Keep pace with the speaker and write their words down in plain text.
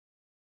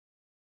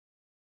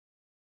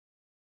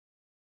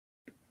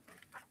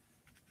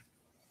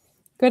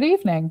Good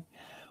evening.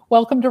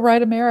 Welcome to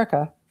Write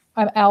America.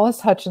 I'm Alice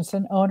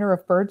Hutchinson, owner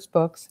of Birds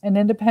Books, an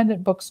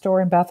independent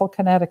bookstore in Bethel,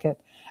 Connecticut,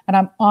 and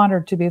I'm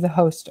honored to be the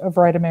host of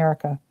Write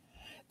America.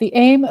 The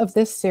aim of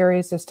this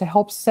series is to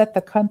help set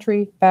the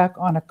country back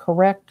on a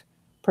correct,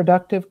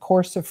 productive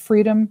course of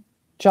freedom,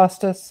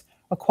 justice,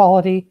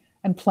 equality,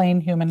 and plain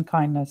human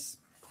kindness.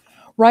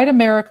 Write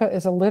America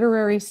is a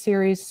literary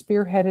series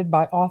spearheaded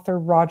by author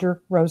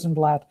Roger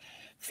Rosenblatt,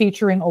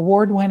 featuring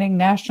award-winning,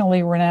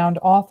 nationally renowned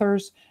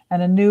authors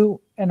and new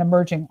and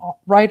emerging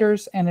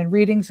writers, and in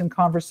readings and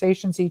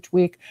conversations each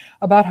week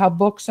about how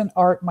books and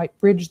art might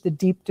bridge the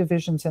deep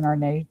divisions in our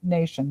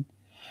nation.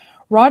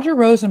 Roger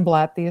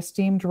Rosenblatt, the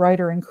esteemed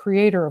writer and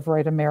creator of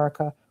Write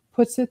America,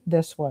 puts it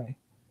this way: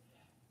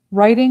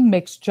 writing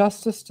makes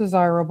justice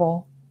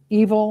desirable,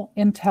 evil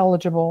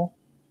intelligible,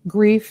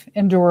 grief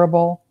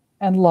endurable,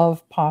 and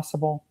love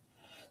possible.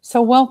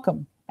 So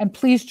welcome, and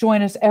please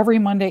join us every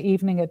Monday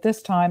evening at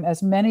this time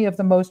as many of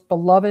the most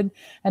beloved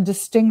and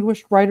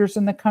distinguished writers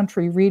in the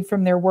country read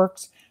from their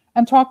works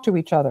and talk to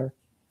each other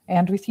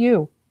and with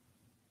you,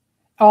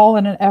 all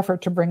in an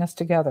effort to bring us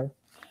together.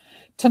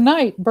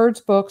 Tonight,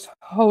 Birds Books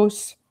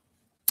hosts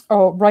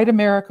Write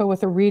America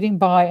with a reading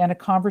by and a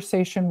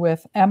conversation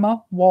with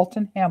Emma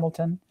Walton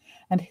Hamilton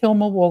and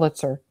Hilma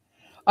Wolizer.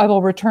 I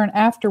will return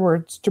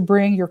afterwards to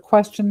bring your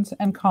questions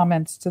and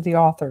comments to the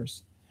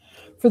authors.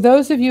 For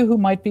those of you who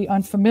might be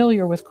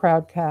unfamiliar with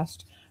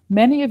Crowdcast,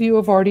 many of you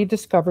have already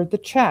discovered the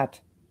chat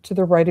to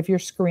the right of your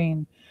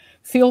screen.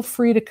 Feel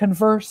free to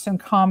converse and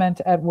comment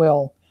at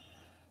will.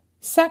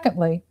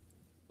 Secondly,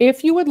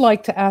 if you would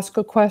like to ask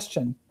a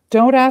question,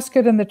 don't ask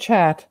it in the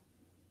chat.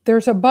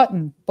 There's a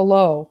button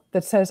below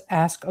that says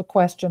Ask a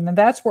Question, and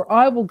that's where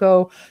I will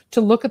go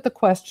to look at the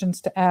questions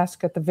to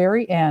ask at the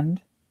very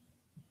end,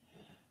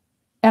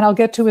 and I'll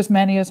get to as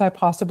many as I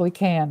possibly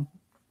can.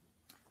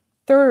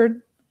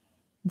 Third,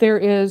 there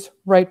is,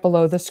 right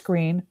below the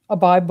screen, a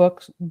buy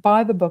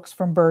the books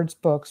from Birds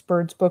Books.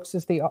 Birds Books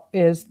is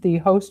the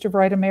host of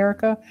Write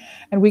America,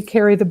 and we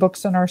carry the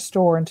books in our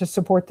store. And to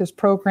support this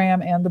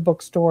program and the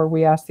bookstore,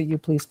 we ask that you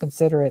please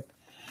consider it.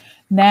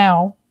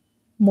 Now,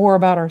 more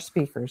about our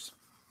speakers.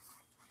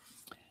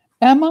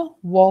 Emma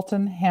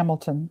Walton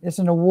Hamilton is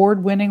an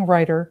award-winning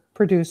writer,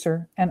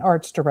 producer, and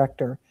arts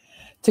director.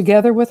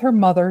 Together with her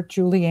mother,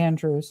 Julie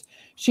Andrews,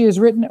 she has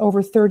written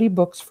over 30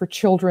 books for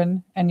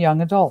children and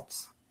young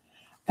adults.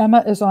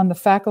 Emma is on the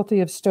faculty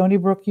of Stony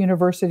Brook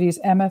University's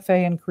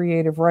MFA in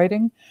Creative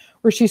Writing,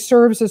 where she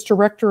serves as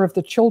director of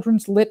the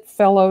Children's Lit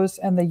Fellows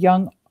and the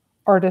Young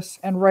Artists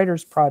and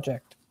Writers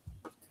Project.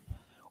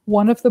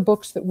 One of the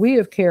books that we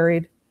have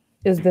carried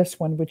is this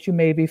one, which you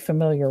may be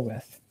familiar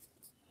with.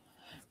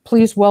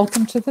 Please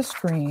welcome to the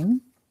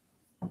screen,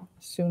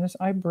 as soon as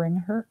I bring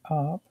her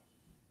up,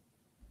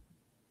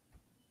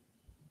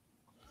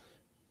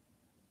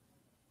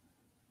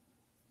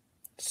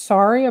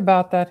 sorry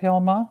about that,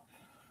 Hilma.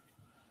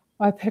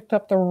 I picked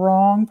up the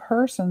wrong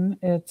person.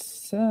 It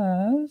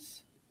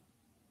says,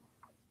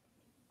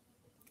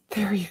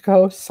 there you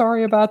go.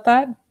 Sorry about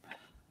that.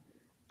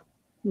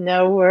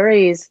 No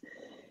worries.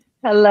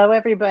 Hello,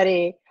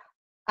 everybody.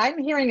 I'm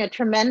hearing a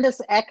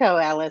tremendous echo,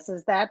 Alice.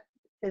 Is that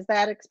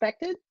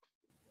expected?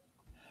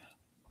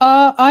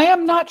 I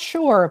am not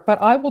sure,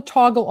 but I will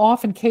toggle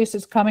off in case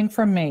it's coming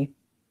from me.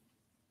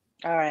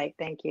 All right,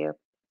 thank you.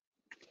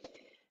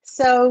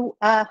 So,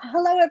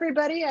 hello,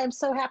 everybody. I'm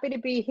so happy to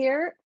be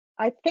here.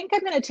 I think I'm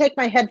going to take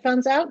my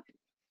headphones out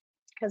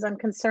because I'm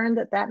concerned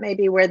that may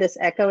be where this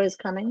echo is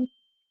coming.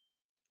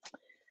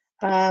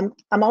 I'm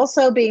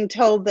also being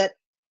told that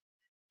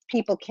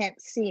people can't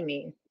see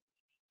me.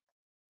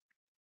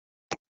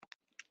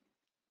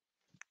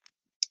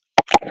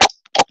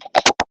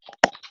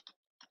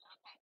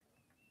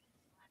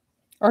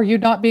 Are you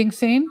not being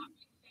seen?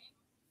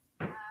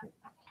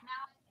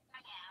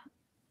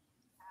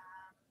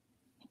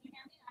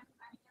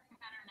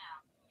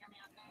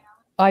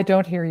 I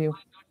don't hear you.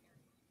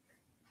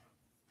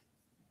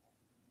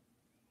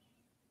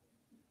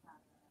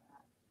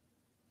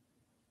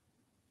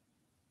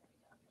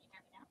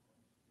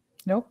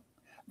 Nope.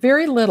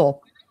 Very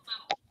little.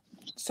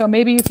 So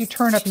maybe if you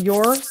turn up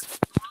your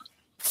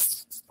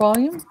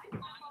volume.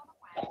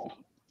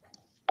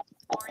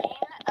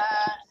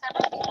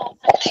 Several people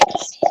said they could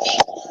see me.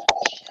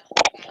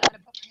 I'm going to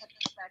put my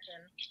headphones back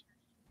in.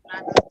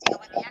 I'm going to deal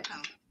with the echo.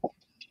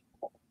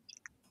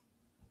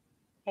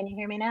 Can you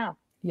hear me now?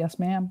 Yes,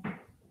 ma'am.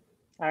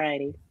 All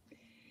righty.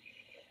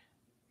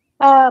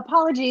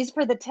 Apologies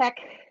for the tech,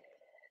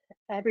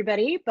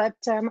 everybody, but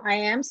I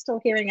am still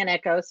hearing an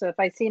echo. So if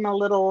I seem a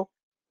little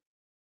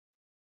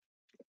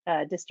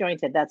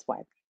disjointed, that's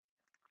why.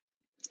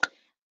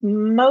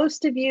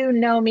 Most of you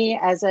know me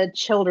as a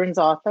children's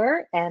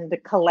author and a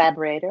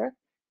collaborator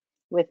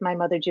with my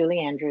mother, Julie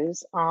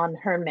Andrews, on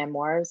her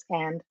memoirs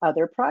and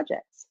other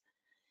projects.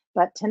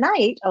 But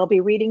tonight, I'll be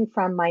reading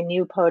from my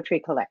new poetry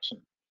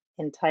collection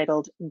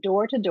entitled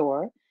Door to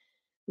Door,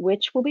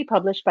 which will be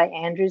published by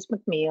Andrews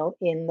McMeel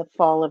in the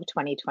fall of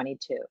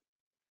 2022.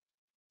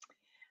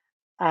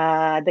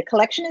 The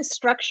collection is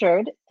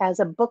structured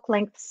as a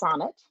book-length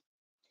sonnet,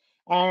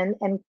 and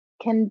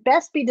can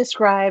best be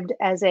described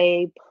as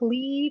a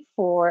plea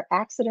for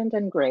accident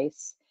and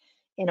grace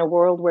in a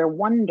world where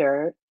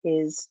wonder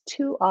is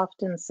too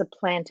often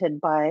supplanted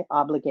by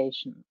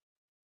obligation.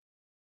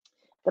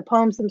 The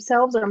poems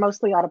themselves are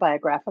mostly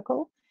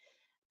autobiographical.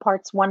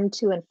 Parts 1,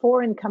 2, and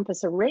 4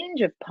 encompass a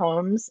range of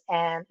poems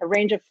and a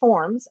range of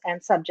forms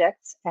and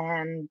subjects,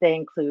 and they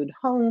include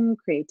home,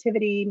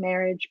 creativity,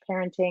 marriage,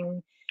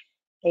 parenting,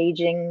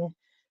 aging,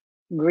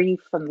 grief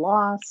and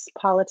loss,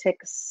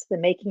 politics, the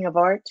making of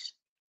art,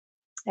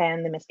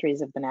 and the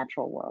mysteries of the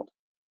natural world.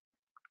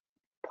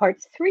 Part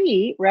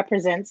 3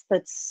 represents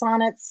the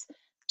sonnet's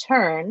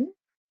turn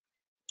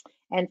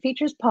and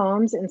features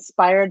poems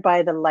inspired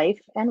by the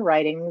life and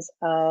writings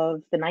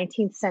of the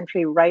 19th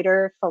century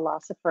writer,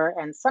 philosopher,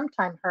 and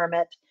sometime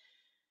hermit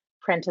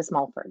Prentice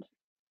Mulford,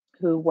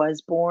 who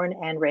was born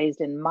and raised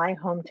in my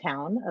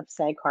hometown of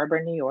Sag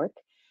Harbor, New York,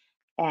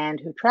 and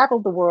who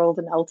traveled the world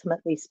and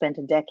ultimately spent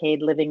a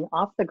decade living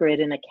off the grid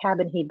in a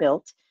cabin he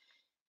built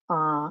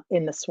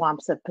in the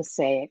swamps of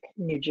Passaic,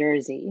 New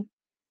Jersey,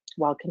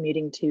 while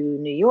commuting to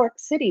New York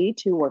City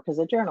to work as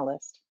a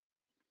journalist.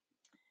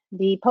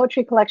 The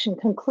poetry collection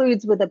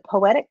concludes with a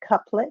poetic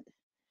couplet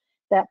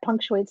that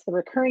punctuates the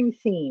recurring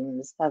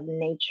themes of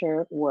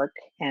nature, work,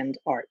 and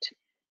art.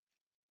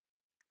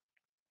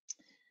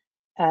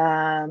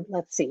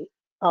 Let's see.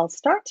 I'll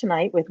start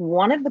tonight with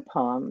one of the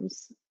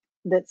poems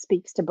that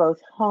speaks to both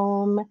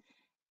home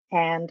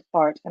and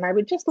art. And I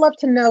would just love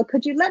to know,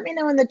 could you let me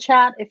know in the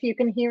chat if you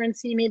can hear and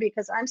see me,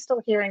 because I'm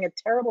still hearing a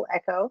terrible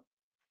echo,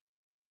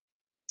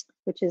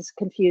 which is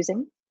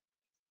confusing.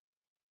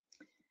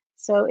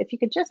 So if you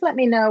could just let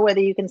me know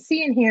whether you can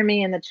see and hear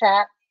me in the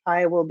chat,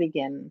 I will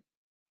begin.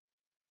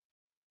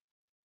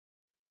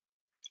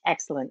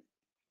 Excellent.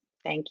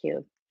 Thank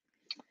you.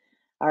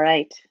 All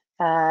right.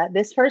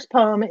 This first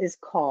poem is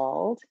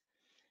called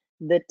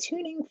The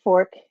Tuning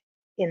Fork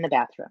in the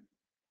Bathroom.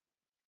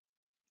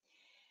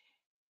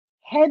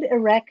 Head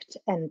erect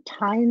and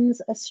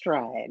tines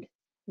astride,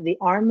 the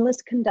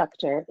armless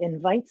conductor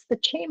invites the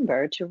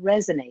chamber to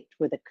resonate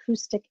with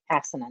acoustic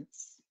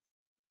assonance.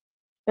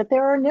 But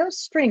there are no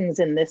strings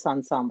in this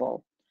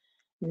ensemble,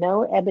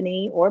 no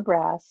ebony or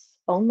brass,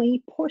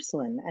 only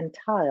porcelain and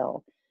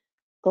tile,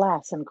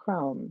 glass and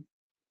chrome.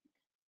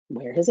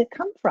 Where has it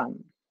come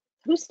from?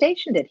 Who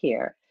stationed it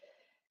here?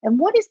 And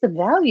what is the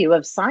value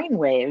of sine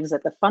waves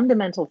at the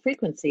fundamental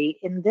frequency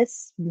in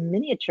this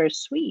miniature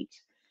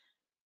suite?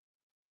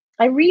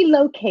 I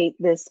relocate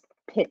this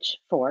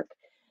pitchfork,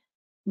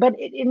 but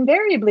it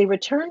invariably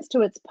returns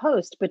to its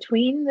post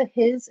between the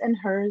his and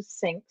hers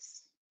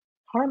sinks,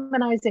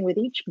 harmonizing with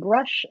each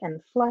brush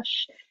and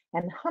flush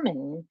and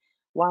humming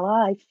while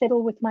I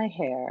fiddle with my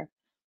hair,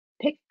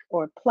 pick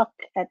or pluck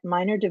at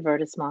minor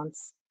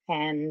divertissements,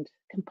 and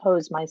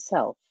compose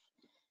myself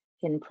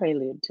in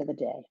prelude to the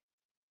day.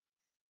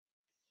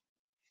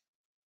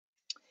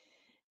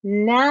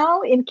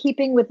 Now, in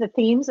keeping with the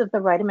themes of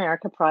the Write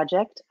America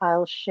project,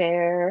 I'll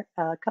share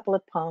a couple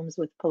of poems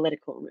with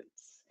political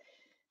roots.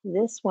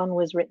 This one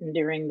was written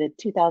during the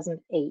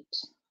 2008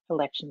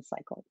 election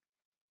cycle.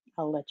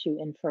 I'll let you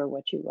infer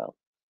what you will.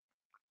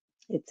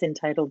 It's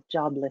entitled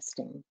Job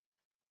Listing.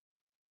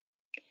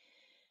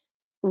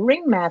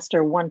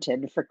 Ringmaster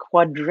wanted for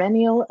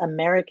quadrennial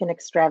American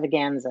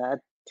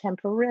extravaganza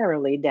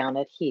temporarily down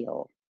at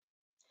heel.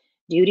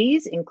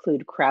 Duties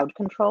include crowd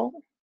control,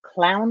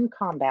 clown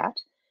combat,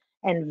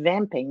 and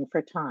vamping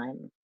for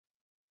time.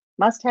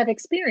 Must have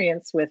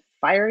experience with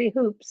fiery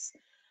hoops,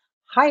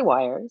 high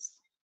wires,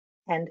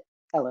 and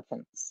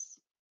elephants.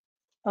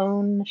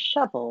 Own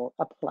shovel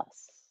a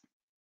plus.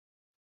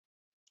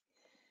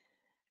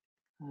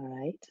 All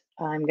right,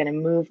 I'm going to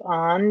move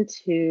on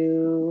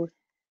to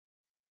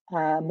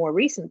a more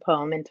recent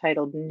poem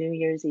entitled New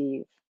Year's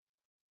Eve.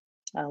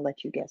 I'll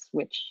let you guess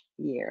which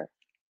year.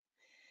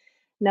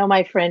 No,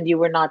 my friend, you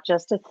were not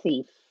just a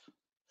thief,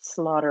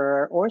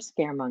 slaughterer, or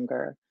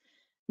scaremonger.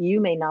 You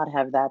may not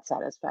have that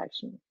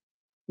satisfaction.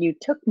 You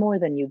took more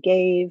than you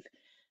gave,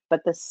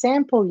 but the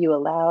sample you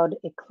allowed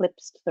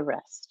eclipsed the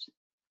rest.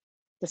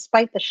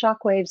 Despite the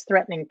shockwaves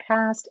threatening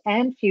past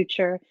and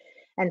future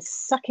and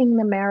sucking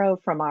the marrow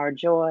from our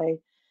joy,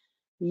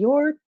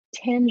 your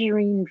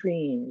tangerine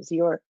dreams,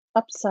 your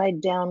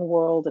upside down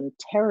world and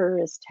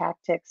terrorist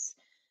tactics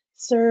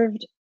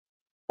served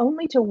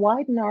only to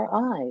widen our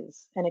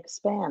eyes and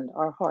expand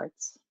our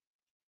hearts.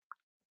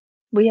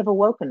 We have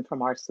awoken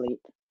from our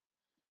sleep,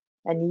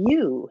 and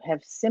you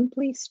have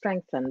simply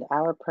strengthened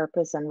our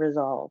purpose and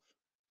resolve.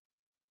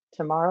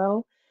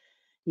 Tomorrow,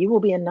 you will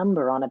be a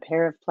number on a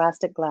pair of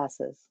plastic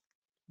glasses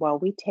while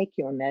we take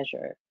your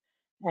measure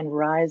and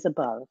rise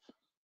above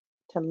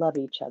to love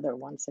each other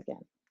once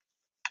again.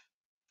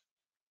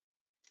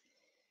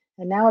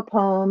 And now a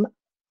poem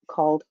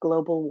called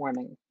Global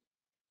Warming.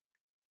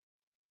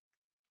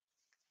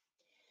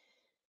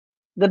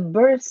 The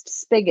burst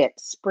spigot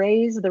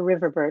sprays the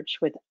river birch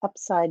with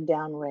upside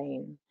down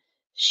rain,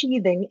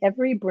 sheathing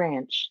every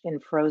branch in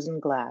frozen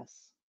glass.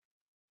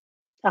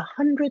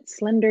 100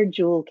 slender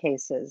jewel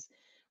cases,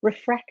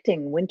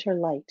 refracting winter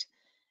light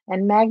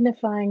and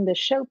magnifying the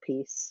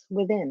showpiece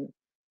within.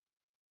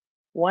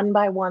 One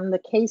by one, the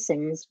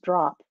casings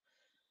drop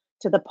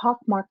to the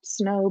pockmarked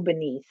snow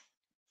beneath,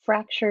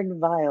 fractured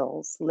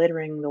vials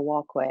littering the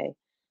walkway,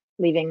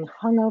 leaving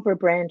hungover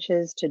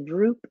branches to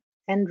droop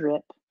and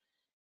drip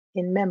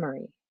in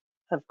memory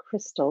of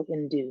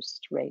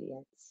crystal-induced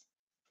radiance.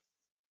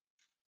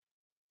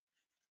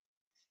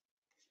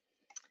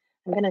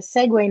 I'm going to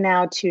segue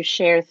now to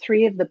share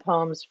 3 of the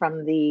poems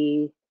from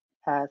the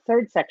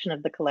third section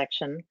of the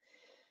collection,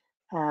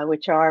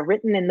 which are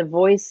written in the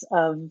voice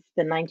of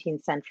the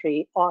 19th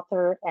century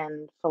author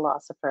and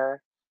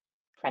philosopher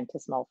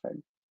Prentice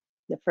Mulford.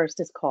 The first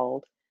is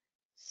called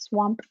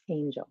Swamp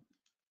Angel.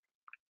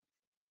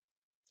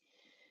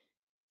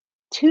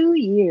 2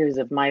 years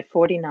of my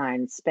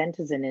 49 spent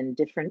as an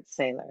indifferent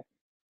sailor,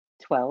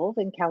 12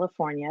 in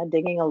California,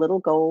 digging a little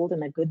gold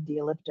and a good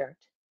deal of dirt.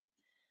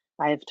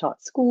 I have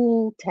taught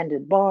school,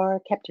 tended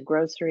bar, kept a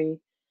grocery,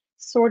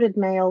 sorted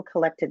mail,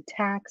 collected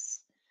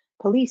tax,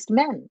 policed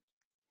men,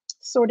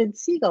 sorted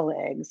seagull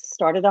eggs,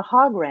 started a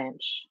hog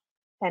ranch,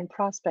 and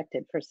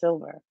prospected for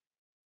silver.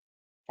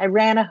 I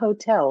ran a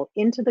hotel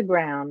into the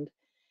ground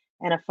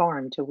and a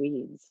farm to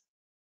weeds.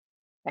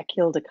 I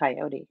killed a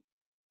coyote.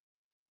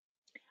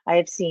 I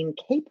have seen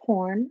Cape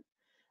Horn,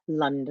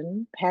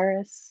 London,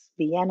 Paris,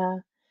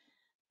 Vienna,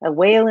 a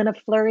whale in a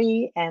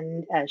flurry,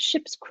 and a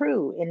ship's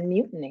crew in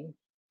mutiny.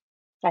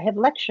 I have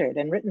lectured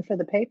and written for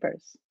the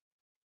papers.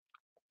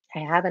 I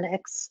have an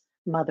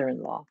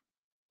ex-mother-in-law.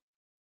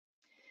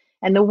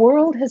 And the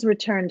world has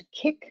returned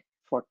kick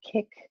for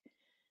kick,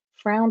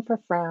 frown for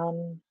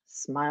frown,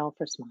 smile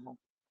for smile.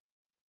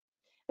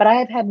 But I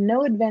have had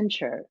no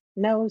adventure,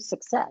 no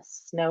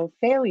success, no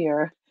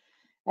failure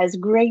as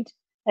great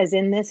as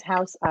in this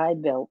house I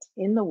built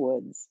in the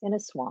woods in a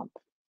swamp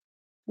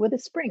with a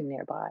spring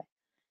nearby,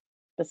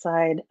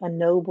 beside a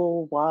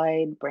noble,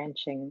 wide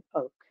branching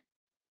oak.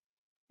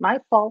 My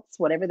faults,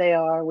 whatever they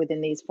are within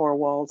these 4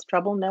 walls,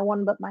 trouble no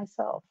one but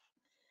myself.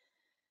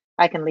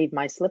 I can leave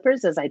my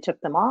slippers as I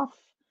took them off,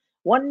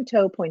 one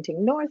toe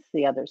pointing north,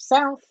 the other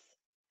south,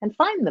 and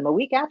find them a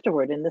week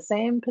afterward in the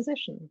same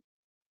position.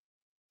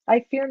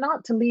 I fear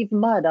not to leave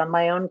mud on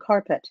my own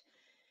carpet.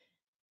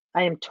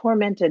 I am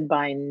tormented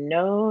by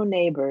no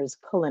neighbor's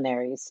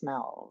culinary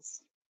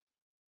smells.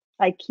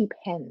 I keep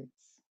hens.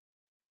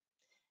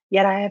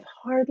 Yet I have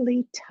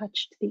hardly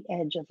touched the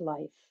edge of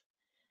life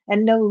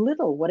and know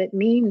little what it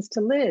means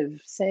to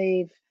live,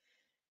 save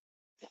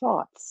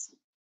thoughts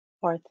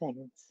are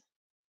things.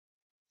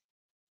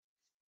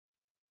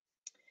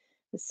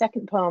 The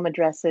second poem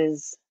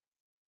addresses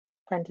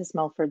Prentice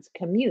Mulford's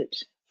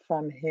commute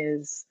from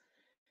his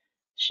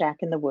shack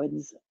in the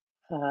woods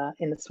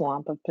in the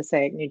swamp of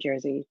Passaic, New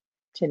Jersey,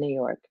 to New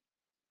York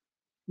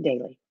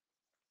daily.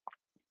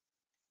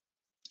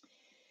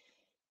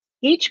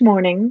 Each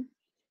morning,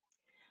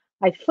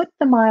 I foot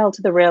the mile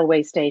to the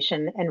railway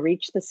station and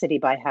reach the city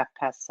by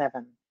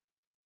 7:30.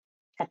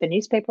 At the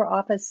newspaper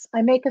office,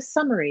 I make a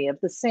summary of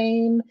the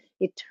same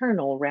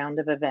eternal round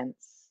of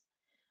events: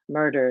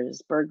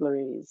 murders,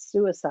 burglaries,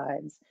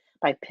 suicides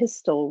by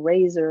pistol,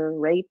 razor,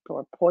 rape,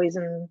 or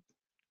poison,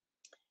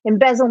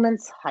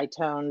 embezzlements,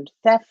 high-toned,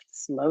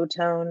 thefts,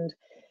 low-toned,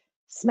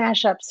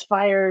 smash-ups,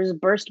 fires,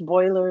 burst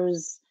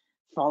boilers,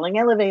 falling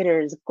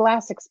elevators,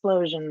 glass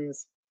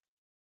explosions,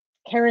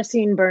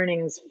 kerosene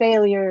burnings,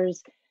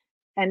 failures,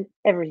 and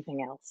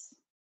everything else,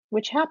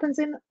 which happens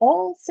in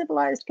all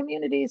civilized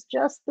communities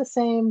just the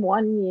same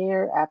one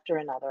year after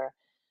another.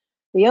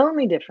 The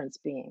only difference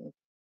being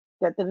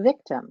that the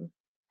victim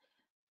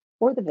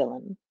or the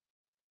villain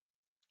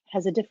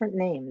has a different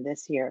name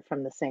this year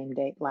from the same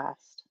date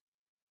last.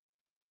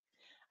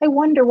 I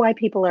wonder why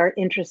people are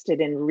interested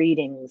in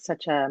reading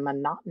such a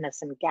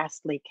monotonous and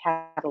ghastly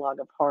catalog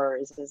of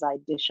horrors as I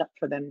dish up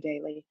for them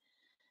daily.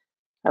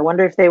 I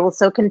wonder if they will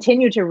so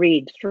continue to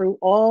read through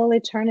all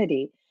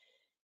eternity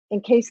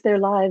in case their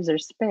lives are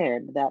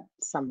spared that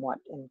somewhat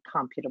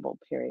incomputable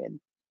period.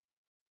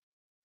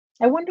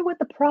 I wonder what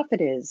the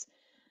profit is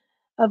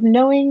of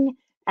knowing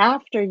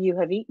after you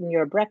have eaten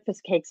your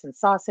breakfast cakes and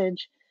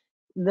sausage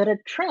that a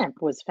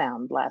tramp was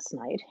found last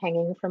night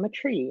hanging from a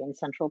tree in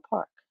Central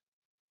Park,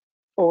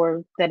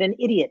 or that an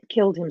idiot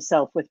killed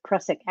himself with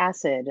prussic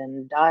acid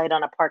and died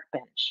on a park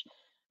bench,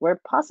 where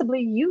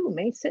possibly you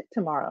may sit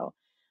tomorrow,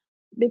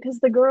 because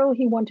the girl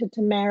he wanted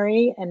to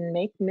marry and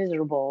make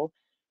miserable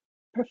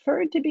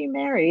preferred to be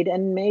married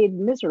and made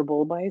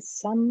miserable by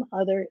some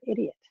other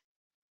idiot.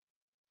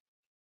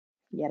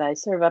 Yet I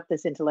serve up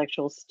this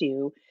intellectual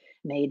stew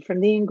made from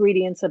the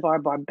ingredients of our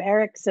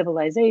barbaric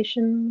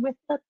civilization with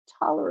a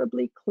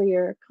tolerably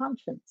clear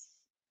conscience.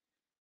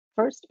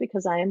 First,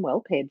 because I am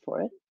well paid for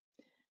it.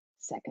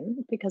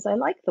 Second, because I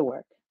like the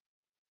work.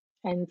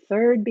 And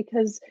third,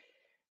 because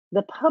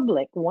the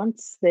public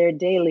wants their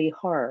daily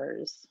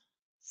horrors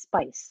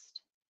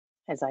spiced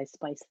as I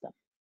spice them.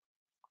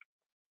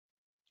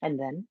 And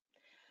then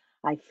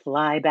I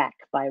fly back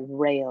by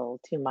rail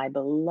to my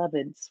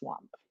beloved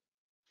swamp,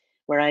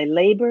 where I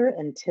labor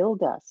until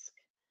dusk,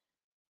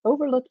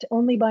 overlooked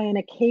only by an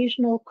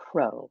occasional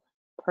crow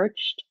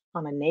perched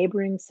on a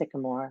neighboring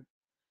sycamore,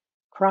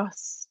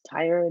 cross,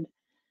 tired,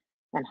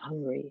 and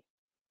hungry,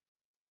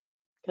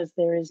 because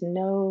there is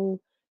no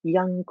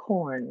young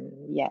corn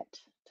yet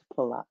to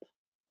pull up.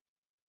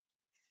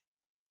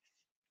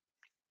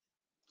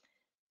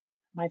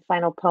 My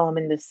final poem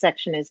in this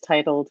section is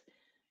titled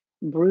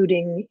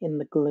Brooding in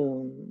the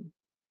Gloom.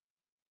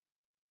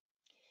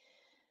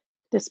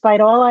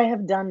 Despite all I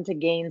have done to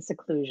gain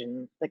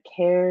seclusion, the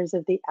cares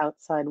of the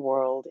outside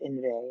world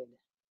invade.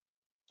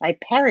 I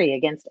parry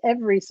against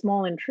every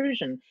small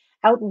intrusion,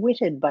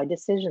 outwitted by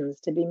decisions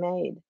to be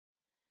made.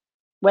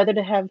 Whether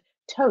to have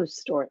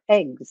toast or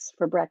eggs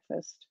for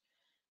breakfast,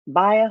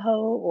 buy a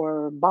hoe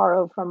or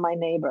borrow from my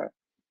neighbor,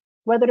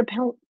 whether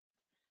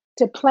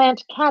to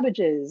plant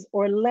cabbages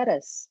or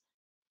lettuce,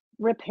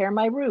 repair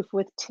my roof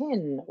with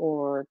tin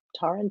or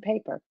tar and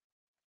paper,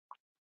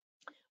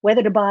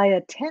 whether to buy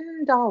a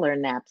 $10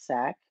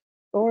 knapsack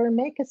or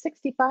make a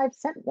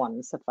 65-cent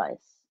one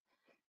suffice,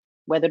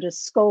 whether to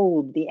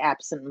scold the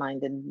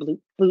absent-minded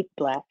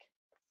bootblack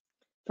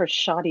for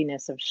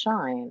shoddiness of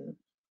shine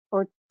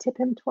or tip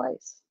him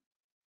twice.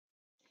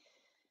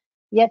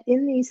 Yet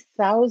in these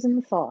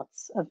thousand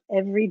thoughts of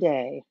every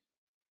day,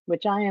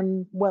 which I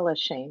am well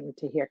ashamed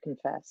to hear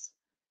confess,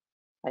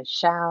 I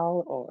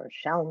shall or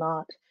shall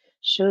not,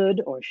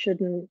 should or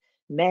shouldn't,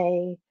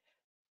 may,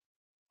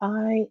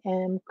 I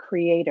am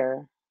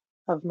creator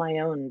of my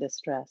own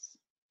distress.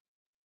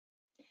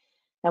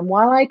 And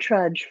while I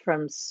trudge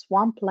from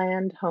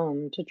swampland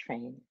home to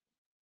train,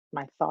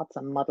 my thoughts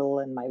a muddle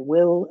and my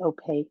will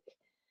opaque,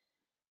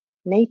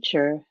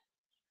 nature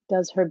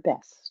does her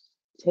best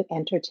to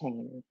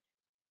entertain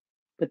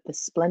with the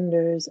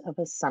splendors of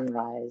a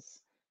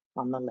sunrise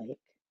on the lake.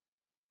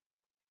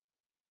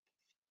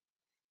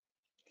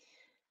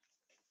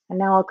 And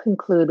now I'll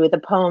conclude with a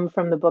poem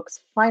from the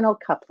book's final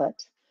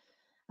couplet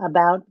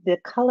about the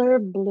color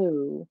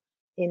blue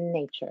in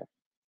nature,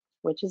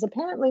 which is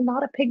apparently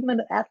not a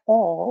pigment at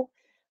all,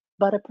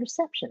 but a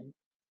perception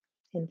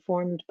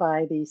informed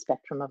by the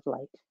spectrum of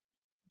light.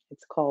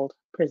 It's called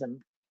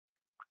prism.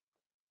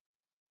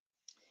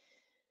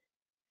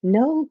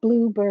 No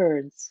blue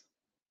birds,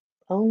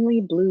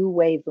 only blue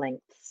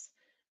wavelengths,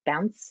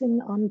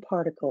 bouncing on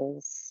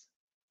particles,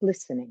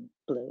 glistening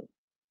blue.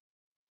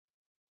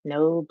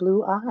 No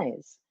blue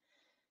eyes,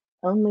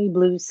 only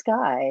blue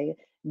sky,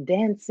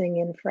 dancing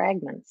in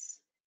fragments,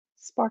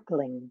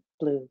 sparkling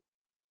blue.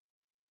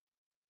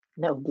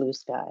 No blue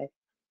sky,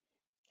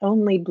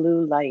 only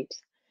blue light,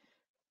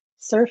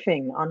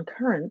 surfing on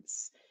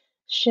currents,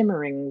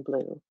 shimmering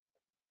blue.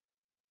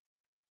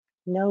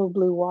 No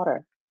blue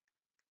water,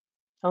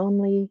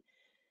 only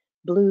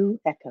blue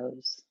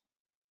echoes,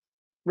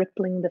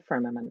 rippling the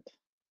firmament,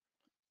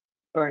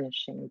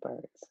 burnishing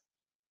birds.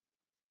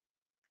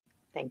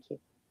 Thank you.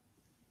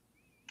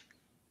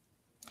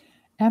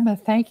 Emma,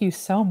 thank you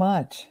so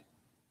much.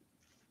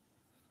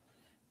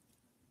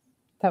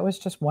 That was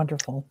just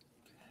wonderful.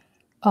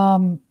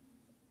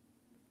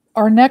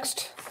 Our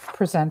next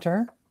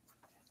presenter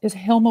is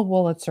Hilma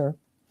Wolizer,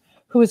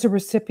 who is a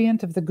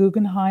recipient of the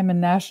Guggenheim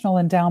and National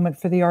Endowment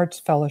for the Arts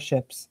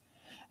Fellowships,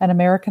 an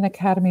American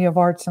Academy of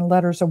Arts and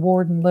Letters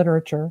Award in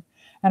Literature,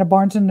 and a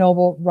Barnes &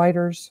 Noble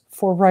Writers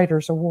for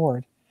Writers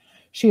Award.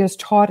 She has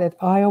taught at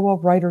Iowa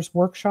Writers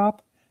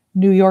Workshop,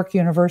 New York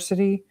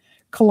University,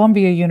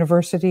 Columbia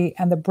University,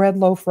 and the Bread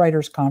Loaf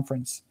Writers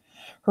Conference.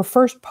 Her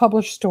first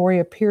published story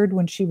appeared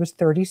when she was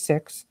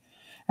 36,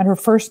 and her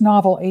first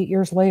novel 8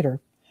 years later.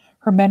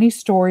 Her many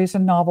stories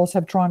and novels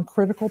have drawn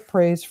critical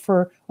praise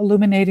for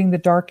illuminating the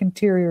dark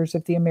interiors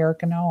of the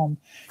American home.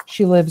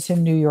 She lives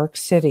in New York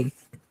City.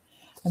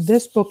 And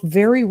this book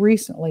very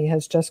recently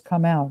has just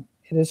come out.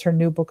 It is her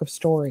new book of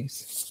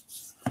stories.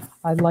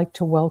 I'd like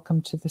to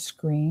welcome to the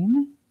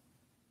screen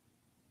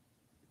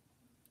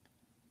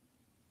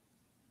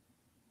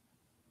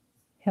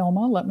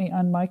Hilma. Let me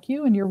unmic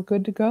you and you're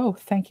good to go.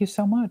 Thank you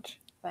so much.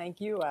 Thank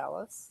you,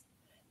 Alice.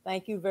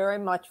 Thank you very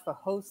much for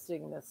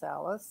hosting this,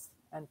 Alice,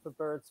 and for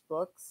Birds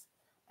Books.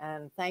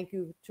 And thank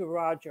you to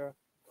Roger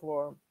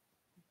for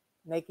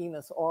making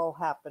this all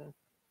happen.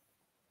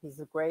 He's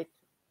a great,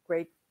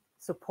 great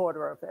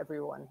supporter of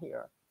everyone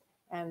here.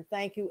 And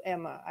thank you,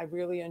 Emma. I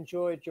really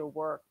enjoyed your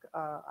work.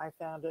 I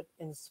found it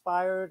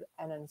inspired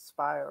and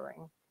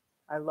inspiring.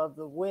 I love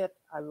the wit.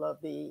 I love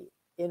the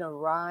inner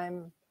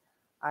rhyme.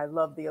 I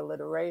love the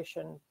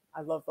alliteration.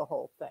 I love the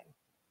whole thing.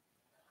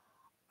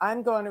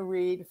 I'm going to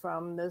read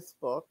from this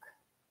book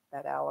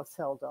that Alice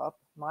held up.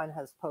 Mine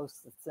has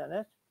post-its in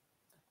it.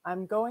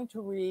 I'm going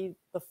to read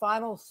the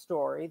final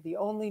story, the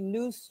only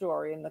new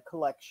story in the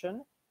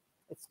collection.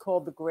 It's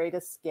called The Great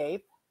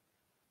Escape.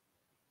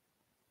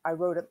 I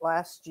wrote it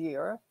last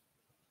year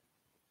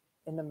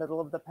in the middle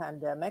of the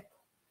pandemic.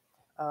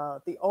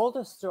 The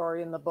oldest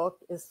story in the book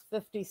is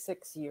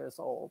 56 years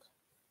old.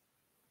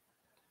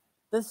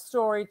 This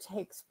story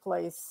takes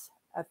place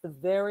at the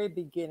very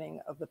beginning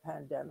of the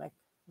pandemic,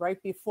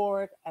 right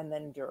before it and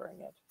then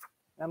during it.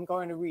 I'm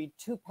going to read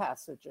two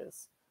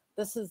passages.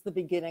 This is the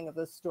beginning of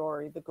the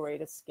story, The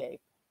Great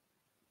Escape.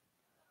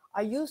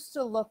 I used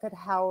to look at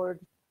Howard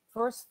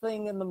first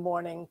thing in the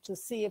morning to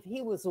see if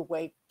he was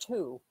awake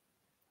too,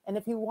 and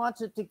if he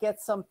wanted to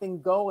get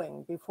something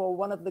going before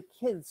one of the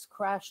kids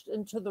crashed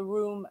into the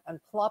room and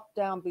plopped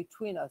down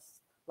between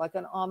us like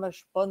an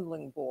Amish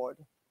bundling board.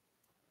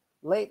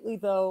 Lately,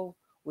 though,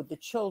 with the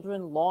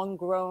children long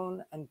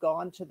grown and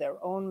gone to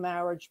their own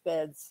marriage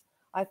beds,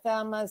 I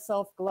found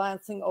myself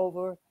glancing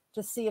over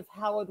to see if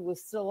Howard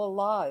was still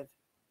alive,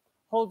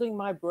 holding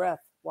my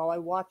breath while I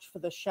watched for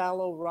the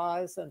shallow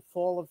rise and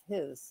fall of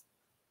his,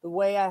 the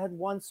way I had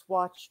once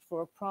watched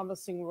for a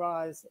promising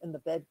rise in the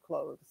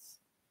bedclothes.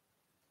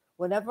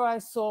 Whenever I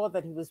saw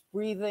that he was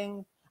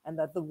breathing and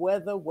that the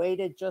weather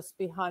waited just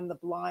behind the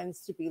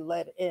blinds to be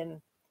let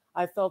in,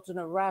 I felt an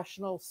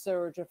irrational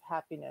surge of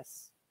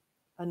happiness.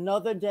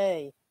 Another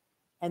day,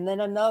 and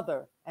then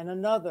another, and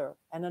another,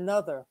 and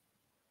another.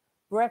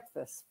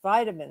 Breakfast,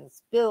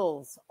 vitamins,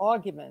 bills,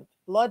 argument,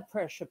 blood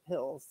pressure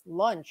pills,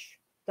 lunch,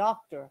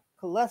 doctor,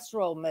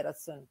 cholesterol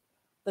medicine,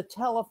 the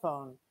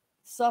telephone,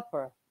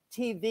 supper,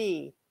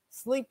 TV,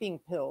 sleeping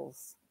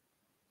pills,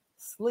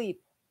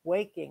 sleep,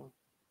 waking.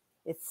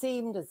 It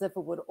seemed as if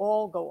it would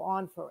all go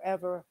on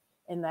forever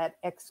in that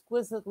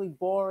exquisitely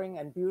boring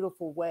and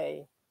beautiful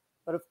way,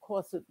 but of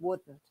course it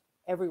wouldn't.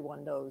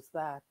 Everyone knows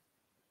that.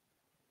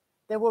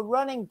 There were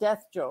running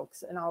death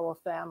jokes in our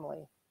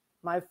family.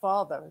 My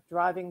father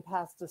driving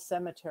past a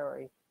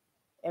cemetery.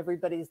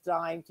 Everybody's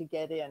dying to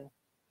get in.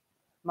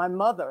 My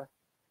mother,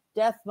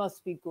 death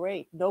must be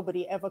great.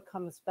 Nobody ever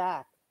comes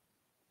back.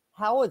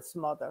 Howard's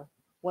mother,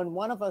 when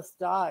one of us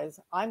dies,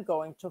 I'm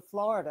going to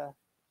Florida.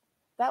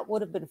 That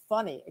would have been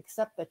funny,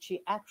 except that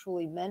she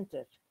actually meant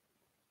it.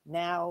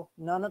 Now,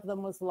 none of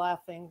them was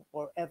laughing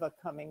or ever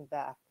coming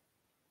back.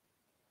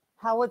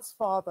 Howard's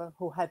father,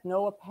 who had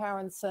no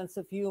apparent sense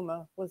of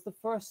humor, was the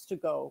first to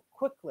go,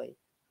 quickly,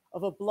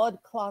 of a blood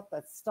clot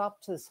that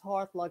stopped his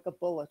heart like a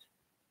bullet.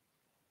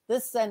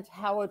 This sent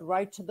Howard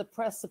right to the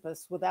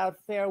precipice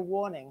without fair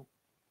warning.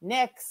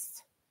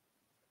 Next!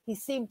 He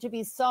seemed to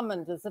be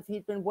summoned as if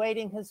he'd been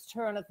waiting his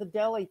turn at the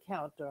deli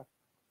counter.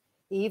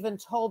 He even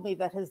told me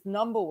that his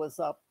number was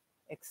up,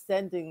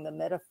 extending the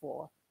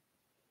metaphor.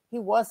 He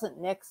wasn't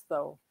next,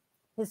 though.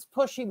 His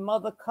pushy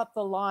mother cut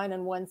the line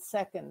and went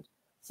second,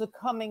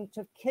 succumbing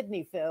to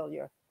kidney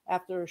failure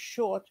after a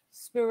short,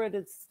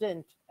 spirited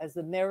stint as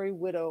the merry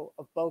widow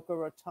of Boca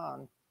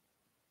Raton.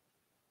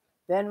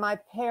 Then my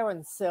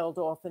parents sailed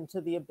off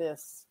into the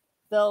abyss,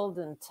 felled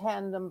in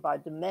tandem by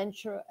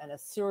dementia and a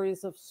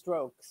series of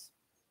strokes.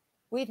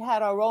 We'd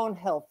had our own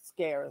health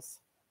scares,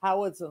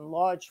 Howard's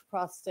enlarged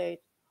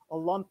prostate, a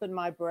lump in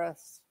my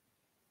breast.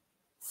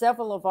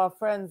 Several of our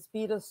friends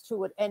beat us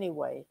to it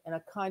anyway in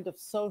a kind of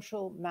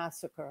social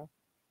massacre,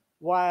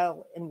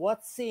 while in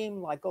what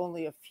seemed like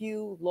only a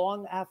few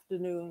long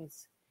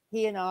afternoons,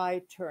 he and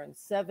I turned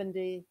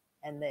 70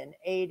 and then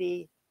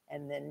 80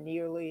 and then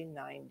nearly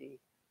 90.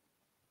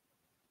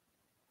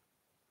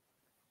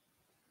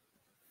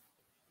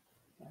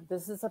 And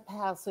this is a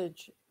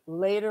passage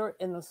later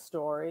in the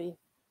story,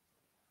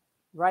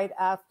 right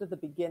after the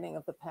beginning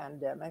of the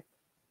pandemic.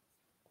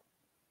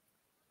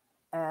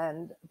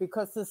 And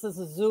because this is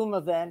a Zoom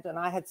event and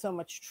I had so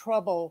much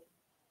trouble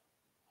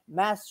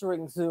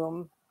mastering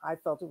Zoom, I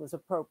felt it was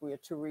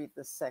appropriate to read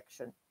this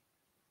section.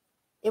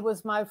 It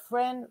was my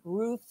friend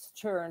Ruth's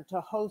turn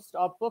to host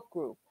our book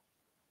group,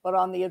 but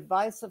on the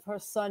advice of her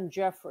son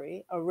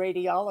Jeffrey, a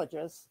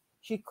radiologist,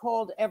 she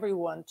called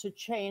everyone to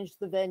change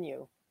the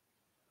venue.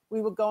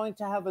 We were going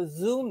to have a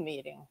Zoom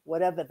meeting,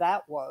 whatever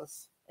that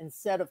was,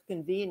 instead of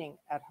convening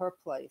at her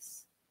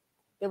place.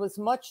 There was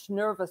much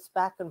nervous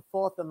back and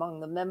forth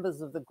among the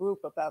members of the group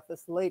about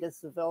this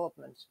latest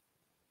development.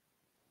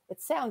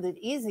 It sounded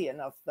easy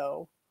enough,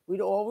 though.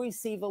 We'd all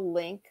receive a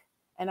link,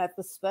 and at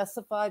the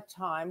specified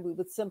time, we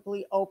would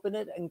simply open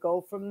it and go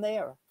from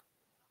there.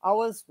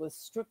 Ours was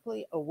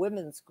strictly a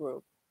women's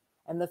group,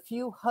 and the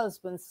few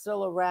husbands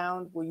still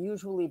around were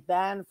usually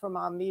banned from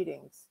our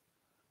meetings.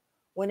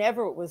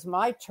 Whenever it was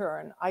my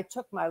turn, I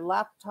took my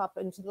laptop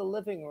into the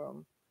living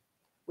room,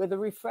 where the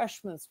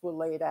refreshments were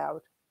laid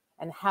out,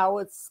 and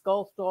Howard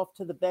skulked off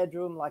to the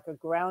bedroom like a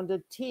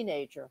grounded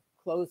teenager,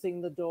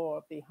 closing the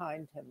door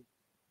behind him.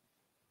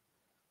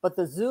 But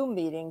the Zoom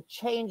meeting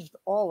changed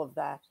all of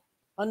that.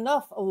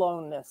 Enough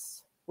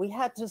aloneness. We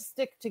had to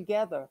stick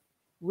together.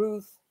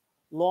 Ruth,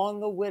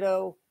 long a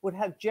widow, would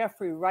have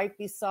Jeffrey right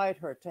beside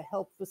her to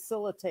help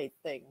facilitate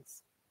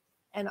things.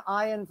 And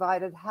I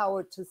invited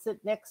Howard to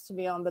sit next to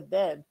me on the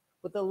bed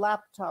with the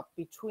laptop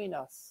between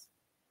us.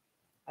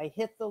 I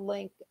hit the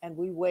link and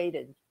we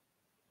waited,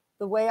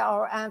 the way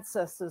our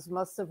ancestors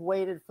must have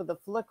waited for the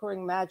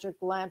flickering magic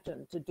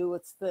lantern to do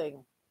its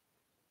thing.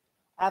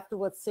 After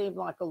what seemed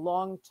like a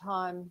long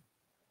time,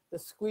 the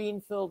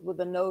screen filled with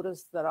a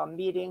notice that our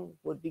meeting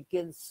would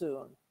begin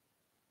soon.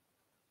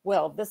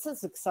 Well, this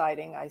is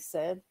exciting, I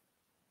said.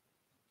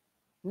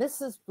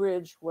 Mrs.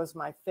 Bridge was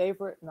my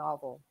favorite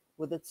novel,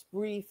 with its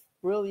brief,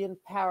 brilliant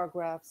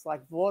paragraphs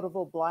like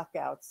vaudeville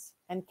blackouts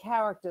and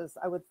characters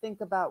I would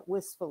think about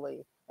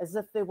wistfully, as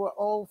if they were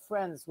old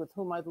friends with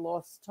whom I'd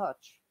lost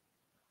touch.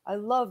 I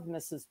loved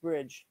Mrs.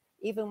 Bridge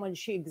even when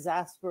she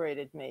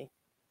exasperated me.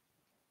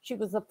 She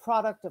was the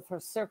product of her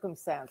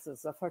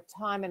circumstances, of her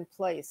time and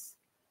place,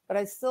 but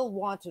I still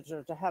wanted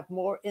her to have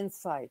more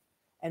insight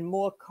and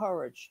more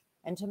courage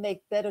and to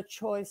make better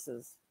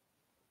choices,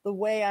 the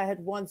way I had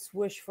once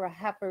wished for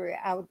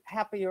a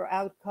happier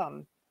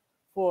outcome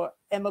for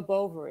Emma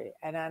Bovary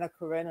and Anna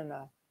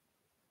Karenina.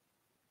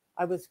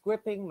 I was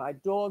gripping my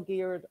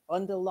dog-eared,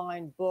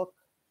 underlined book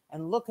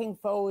and looking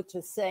forward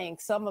to saying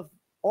some of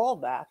all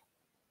that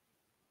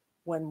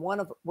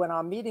when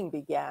our meeting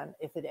began,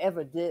 if it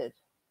ever did.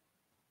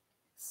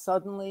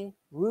 Suddenly,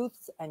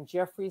 Ruth's and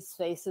Jeffrey's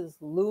faces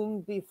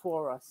loomed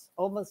before us,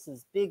 almost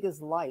as big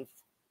as life.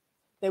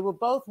 They were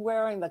both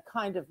wearing the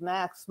kind of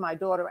masks my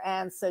daughter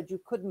Anne said you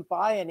couldn't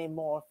buy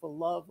anymore for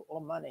love or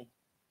money.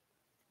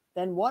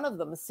 Then one of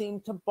them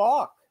seemed to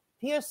bark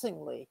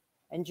piercingly,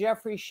 and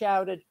Jeffrey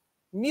shouted,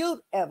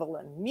 "Mute,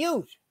 Evelyn,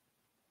 mute!"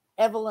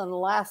 Evelyn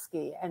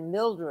Lasky and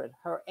Mildred,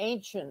 her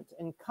ancient,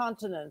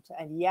 incontinent,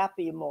 and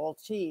yappy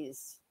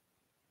Maltese.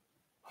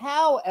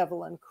 "How?"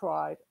 Evelyn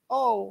cried.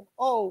 Oh,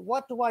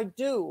 what do I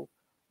do?"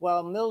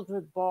 While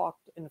Mildred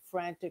barked in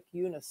frantic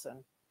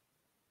unison.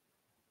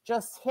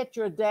 "Just hit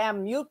your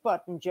damn mute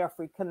button,"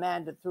 Jeffrey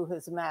commanded through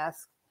his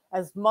mask,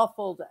 as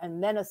muffled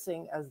and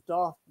menacing as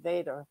Darth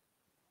Vader.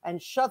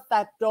 "And shut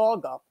that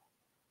dog up."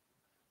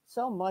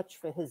 So much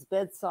for his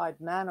bedside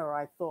manner,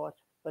 I thought,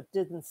 but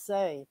didn't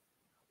say.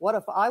 What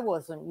if I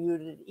wasn't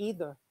muted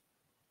either?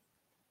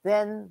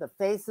 Then the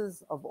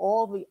faces of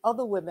all the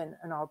other women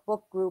in our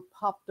book group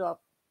popped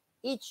up,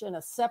 each in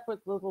a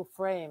separate little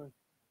frame,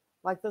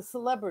 like the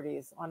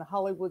celebrities on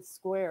Hollywood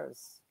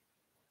squares.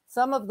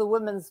 Some of the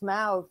women's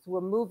mouths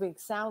were moving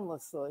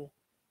soundlessly.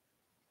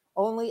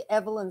 Only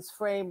Evelyn's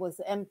frame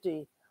was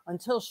empty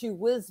until she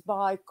whizzed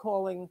by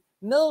calling,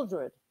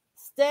 "Mildred,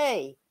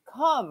 stay,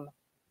 come."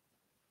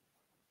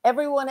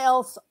 "Everyone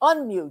else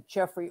unmute,"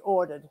 Jeffrey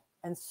ordered,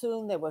 and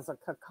soon there was a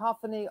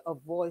cacophony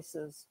of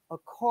voices, a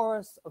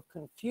chorus of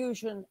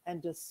confusion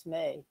and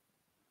dismay,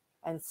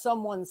 and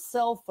someone's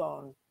cell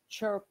phone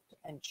chirped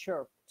and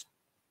chirped.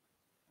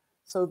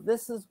 "So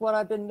this is what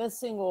I've been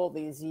missing all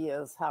these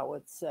years,"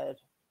 Howard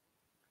said.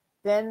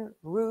 Then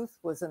Ruth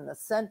was in the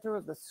center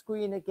of the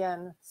screen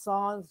again,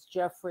 sans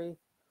Jeffrey,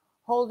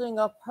 holding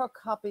up her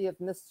copy of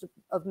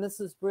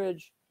Mrs.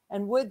 Bridge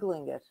and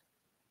wiggling it.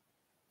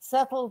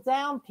 "Settle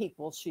down,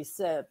 people," she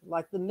said,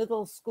 like the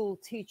middle school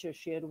teacher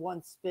she had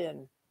once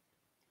been.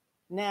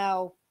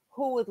 Now,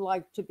 who would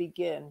like to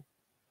begin?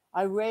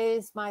 I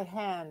raised my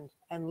hand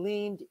and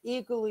leaned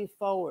eagerly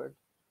forward,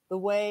 the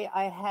way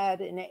I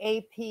had in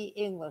AP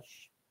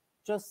English,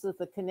 just as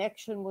the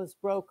connection was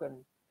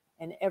broken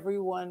and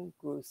everyone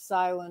grew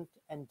silent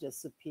and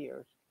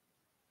disappeared.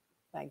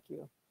 Thank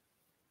you.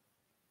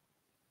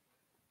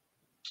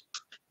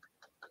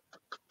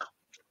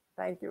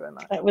 Thank you,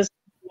 Emma. That was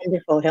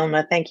wonderful,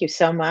 Hilma. Thank you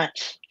so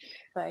much.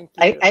 Thank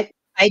you. I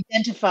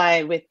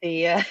identify with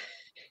the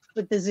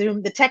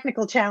Zoom, the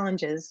technical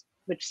challenges,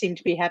 which seem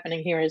to be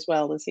happening here as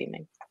well this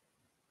evening.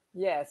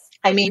 Yes.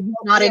 I mean,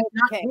 not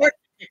the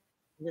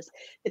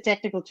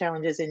technical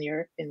challenges in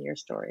your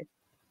story.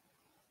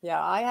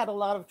 Yeah, I had a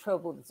lot of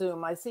trouble with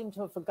Zoom. I seem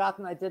to have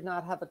forgotten I did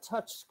not have a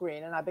touch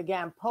screen, and I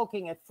began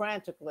poking it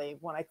frantically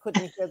when I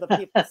couldn't hear the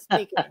people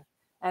speaking,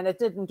 and it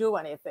didn't do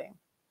anything.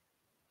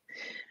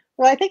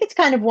 Well, I think it's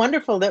kind of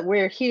wonderful that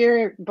we're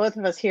here, both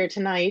of us here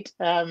tonight,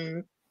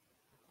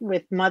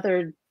 with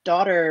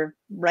mother-daughter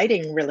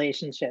writing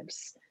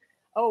relationships.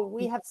 Oh,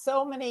 we have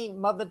so many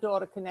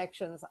mother-daughter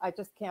connections. I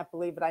just can't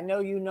believe it. I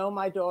know you know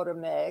my daughter,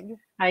 Meg.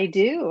 I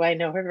do. I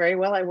know her very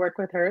well. I work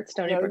with her at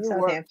Stony Brook,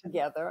 Southampton. Work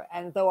together.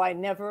 And though I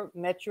never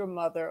met your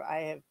mother,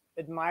 I have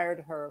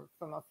admired her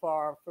from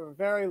afar for a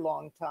very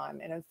long time.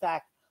 And in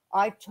fact,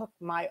 I took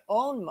my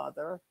own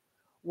mother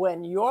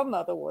when your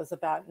mother was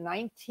about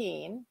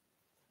 19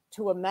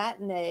 to a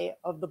matinee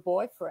of The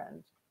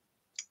Boyfriend.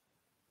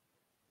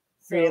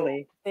 So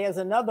really? There's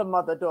another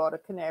mother-daughter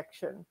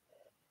connection.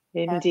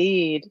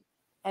 Indeed.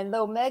 And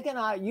though Meg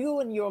and you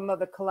and your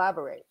mother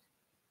collaborate.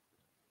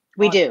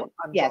 We do.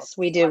 Yes, books,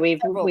 we do.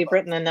 We've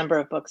written a number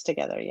of books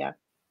together. Yeah.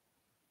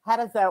 How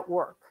does that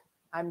work?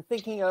 I'm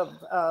thinking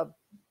of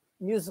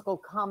musical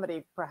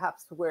comedy,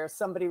 perhaps, where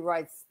somebody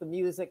writes the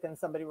music and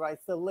somebody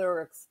writes the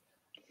lyrics.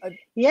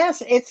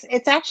 Yes,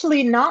 it's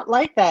actually not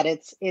like that.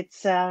 It's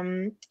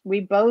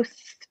we both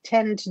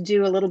tend to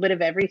do a little bit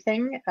of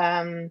everything.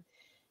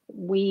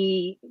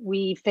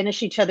 We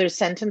finish each other's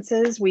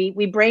sentences. We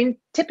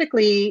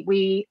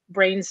typically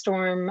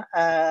brainstorm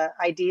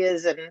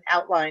ideas and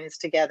outlines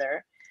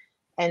together,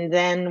 and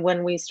then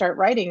when we start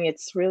writing,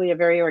 it's really a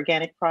very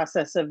organic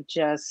process of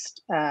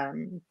just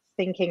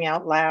thinking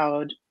out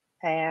loud.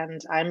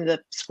 And I'm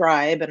the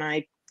scribe, and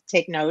I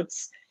take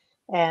notes,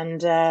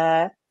 and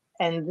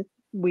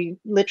we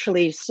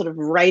literally sort of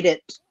write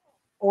it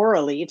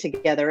orally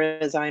together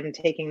as I'm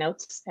taking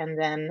notes, and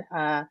then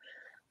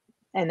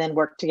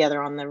work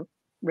together on the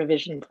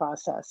revision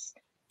process.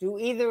 Do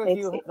either of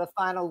you have the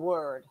final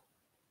word?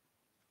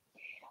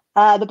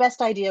 The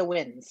best idea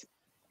wins.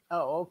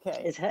 Oh,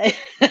 okay. Is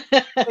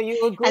So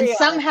you agree and on it.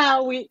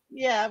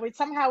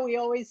 somehow we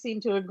always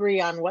seem to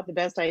agree on what the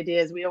best idea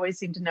is. We always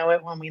seem to know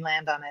it when we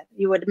land on it.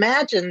 You would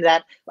imagine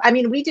that, I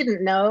mean, we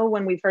didn't know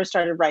when we first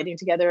started writing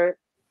together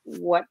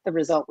what the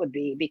result would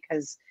be,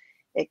 because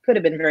it could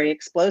have been very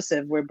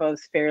explosive. We're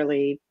both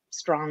fairly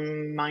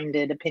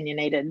strong-minded,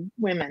 opinionated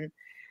women.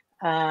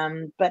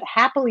 But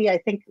happily, I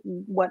think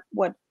what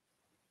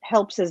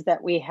helps is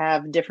that we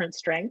have different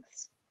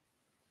strengths.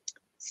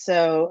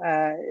 So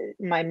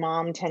my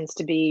mom tends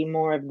to be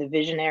more of the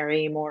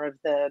visionary, more of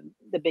the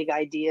big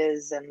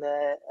ideas and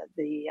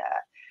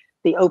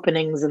the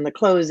openings and the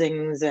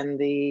closings and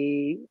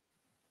the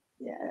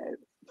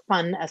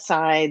fun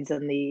asides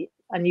and the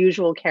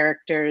unusual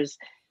characters.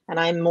 And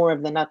I'm more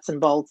of the nuts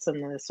and bolts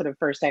and the sort of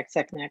first act,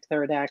 second act,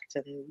 third act,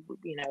 and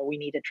we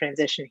need a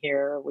transition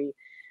here. Or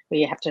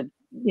we have to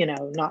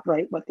not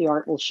write what the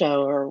art will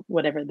show, or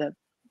whatever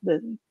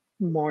the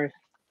more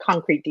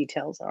concrete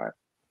details are.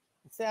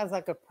 It sounds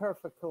like a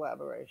perfect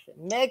collaboration.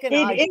 Meg and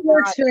It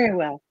works very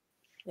well.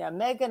 Yeah,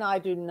 Meg and I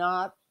do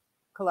not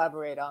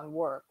collaborate on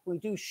work. We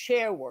do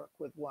share work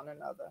with one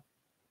another.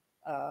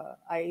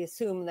 I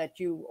assume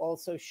that you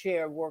also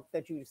share work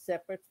that you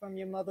separate from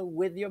your mother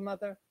with your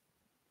mother.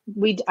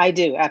 I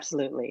do,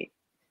 absolutely.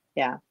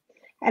 Yeah.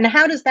 And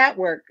how does that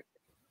work,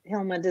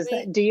 Hilma?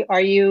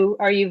 Are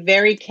you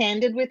very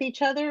candid with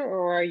each other,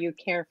 or are you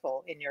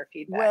careful in your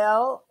feedback?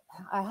 Well,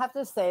 I have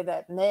to say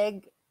that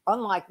Meg,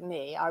 unlike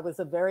me, I was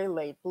a very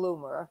late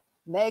bloomer.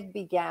 Meg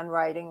began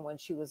writing when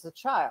she was a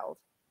child,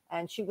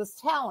 and she was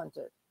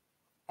talented,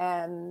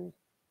 and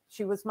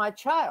she was my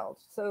child.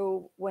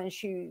 So when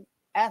she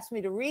asked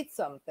me to read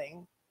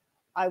something,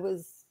 I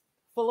was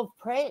full of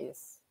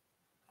praise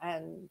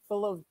and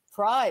full of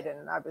pride,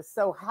 and I was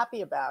so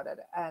happy about it.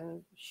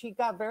 And she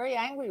got very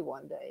angry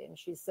one day, and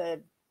she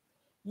said,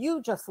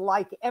 "You just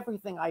like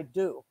everything I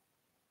do."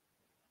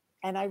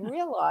 And I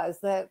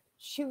realized that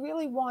she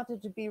really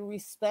wanted to be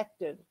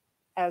respected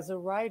as a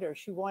writer.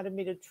 She wanted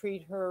me to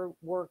treat her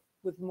work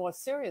with more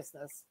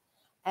seriousness.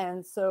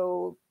 And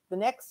so the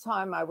next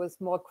time I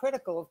was more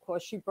critical, of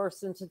course, she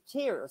burst into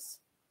tears.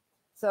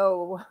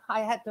 So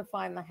I had to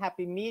find the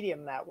happy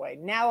medium that way.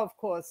 Now, of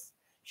course,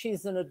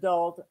 she's an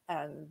adult,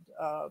 and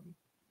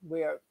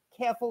we're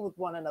careful with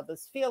one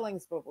another's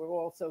feelings, but we're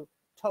also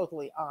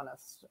totally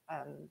honest.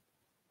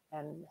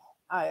 And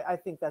I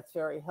think that's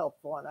very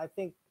helpful. And I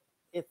think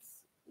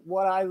it's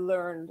what I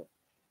learned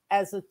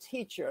as a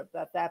teacher,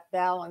 that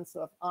balance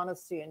of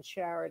honesty and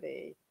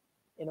charity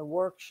in a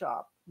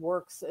workshop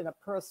works in a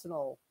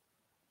personal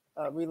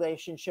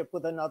relationship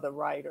with another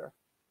writer.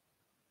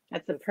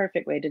 That's a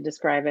perfect way to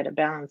describe it, a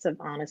balance of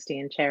honesty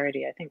and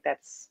charity. I think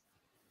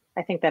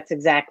that's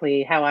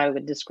exactly how I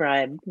would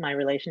describe my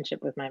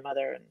relationship with my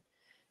mother.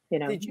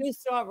 And Did you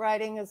start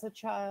writing as a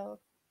child?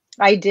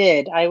 I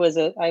did. I was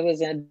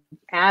an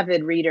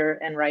avid reader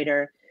and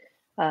writer.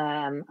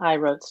 I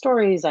wrote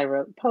stories, I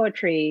wrote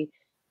poetry,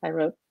 I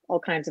wrote all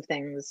kinds of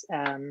things,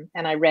 and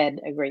I read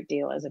a great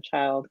deal as a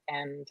child.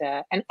 And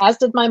as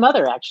did my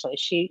mother. Actually,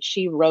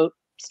 she wrote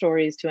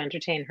stories to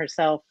entertain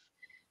herself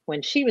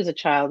when she was a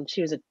child.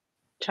 She was a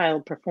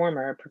child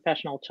performer, a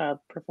professional child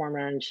performer,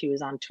 and she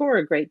was on tour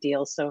a great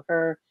deal. So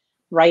her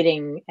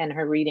writing and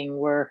her reading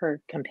were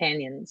her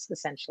companions,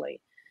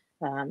 essentially,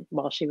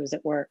 while she was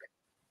at work.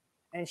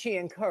 And she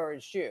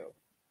encouraged you.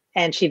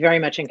 And she very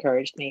much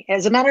encouraged me.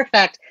 As a matter of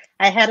fact,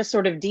 I had a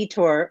sort of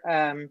detour.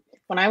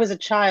 When I was a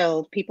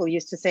child, people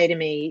used to say to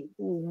me,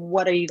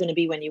 "What are you going to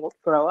be when you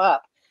grow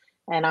up?"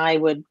 And I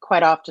would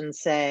quite often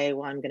say,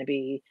 "Well, I'm going to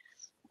be,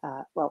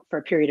 well, for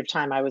a period of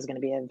time, I was going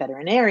to be a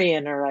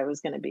veterinarian, or I was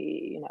going to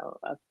be,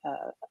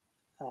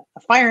 a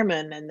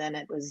fireman, and then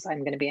I'm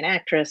going to be an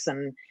actress."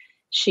 And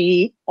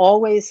she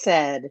always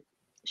said,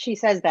 she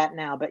says that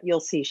now, but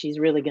you'll see, she's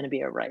really going to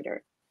be a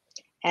writer.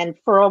 And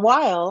for a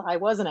while, I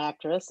was an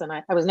actress, and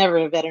I was never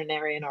a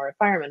veterinarian or a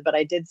fireman, but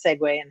I did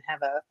segue and have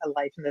a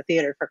life in the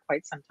theater for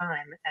quite some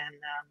time. And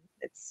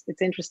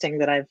it's interesting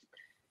that I've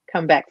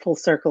come back full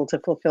circle to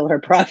fulfill her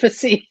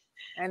prophecy.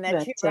 And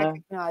that you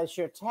recognize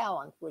your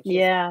talent, which is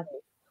yeah.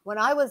 Great. When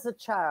I was a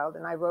child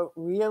and I wrote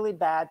really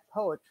bad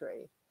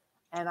poetry,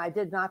 and I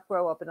did not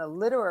grow up in a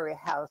literary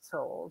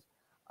household,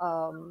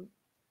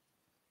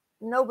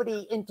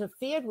 nobody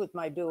interfered with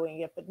my doing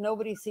it, but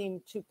nobody seemed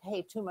to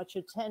pay too much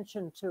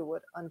attention to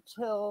it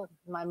until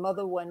my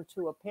mother went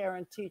to a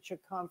parent-teacher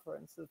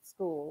conference at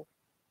school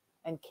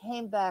and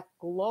came back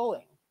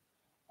glowing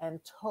and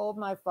told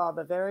my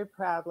father very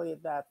proudly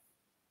that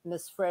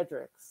Miss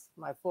Fredericks,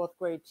 my fourth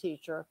grade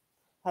teacher,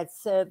 had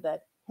said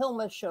that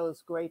Hilma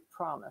shows great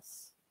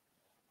promise.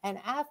 And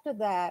after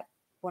that,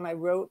 when I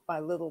wrote my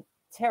little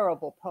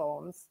terrible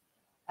poems,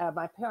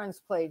 my parents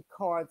played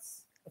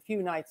cards a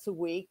few nights a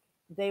week.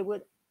 They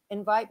would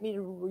invite me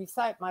to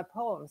recite my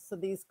poems to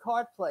these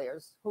card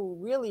players who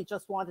really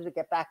just wanted to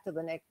get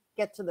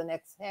to the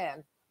next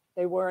hand.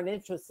 They weren't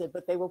interested,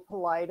 but they were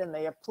polite and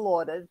they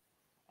applauded.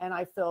 And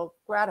I felt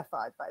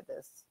gratified by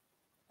this.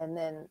 And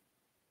then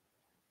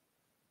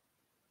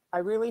I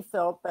really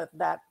felt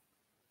that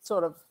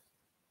sort of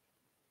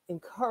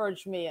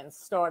encouraged me and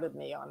started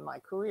me on my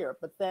career.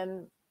 But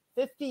then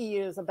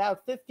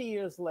about 50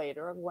 years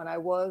later, when I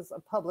was a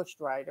published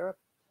writer,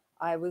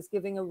 I was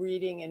giving a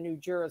reading in New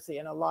Jersey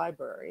in a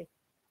library,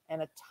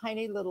 and a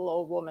tiny little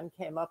old woman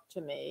came up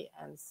to me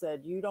and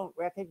said, "You don't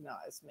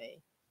recognize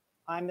me.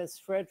 I'm Miss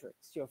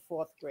Fredericks, your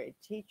fourth grade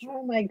teacher."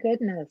 Oh my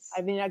goodness.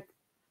 I mean,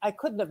 I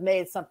couldn't have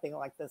made something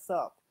like this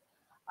up.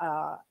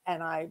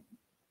 And I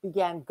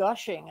began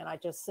gushing, and I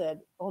just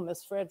said, "Oh,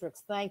 Miss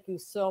Fredericks, thank you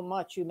so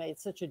much. You made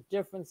such a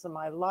difference in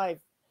my life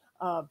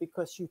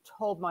because you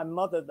told my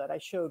mother that I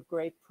showed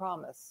great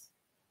promise."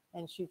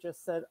 And she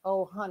just said,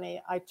 "Oh,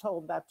 honey, I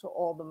told that to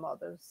all the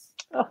mothers."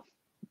 Oh.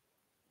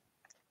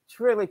 Which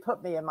really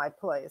put me in my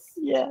place.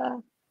 Yeah.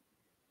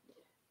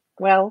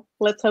 Well,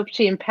 let's hope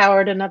she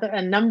empowered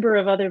a number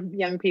of other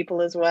young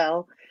people as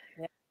well.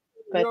 Yeah.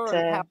 But you're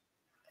empowered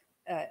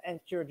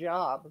at your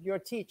job. You're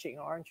teaching,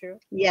 aren't you?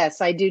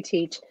 Yes, I do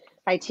teach.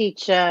 I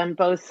teach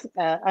both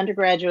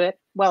undergraduate.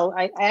 Well,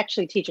 I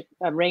actually teach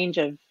a range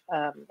of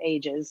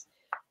ages.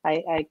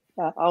 I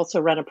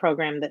also run a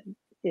program that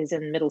is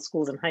in middle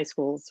schools and high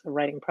schools, a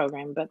writing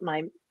program. But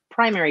my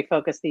primary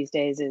focus these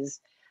days is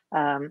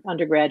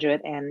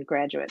undergraduate and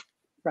graduate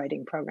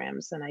writing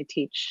programs, and I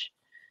teach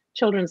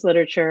children's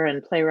literature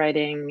and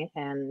playwriting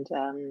and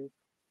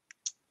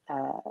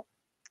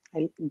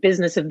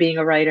business of being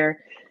a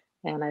writer,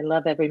 and I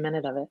love every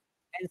minute of it.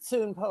 And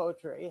soon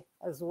poetry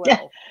as well.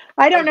 Yeah,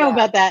 I don't know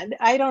about that.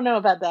 I don't know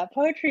about that.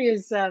 Poetry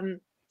is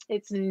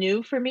it's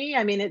new for me.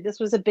 I mean, this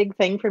was a big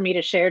thing for me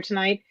to share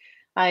tonight.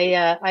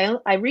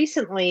 I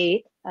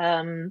recently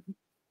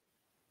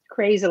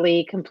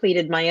crazily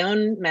completed my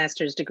own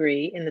master's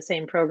degree in the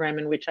same program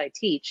in which I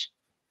teach.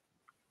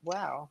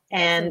 Wow.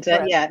 And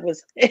yeah, it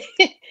was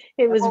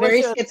it was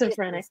very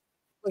schizophrenic.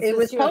 It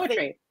was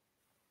poetry.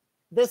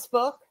 This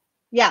book?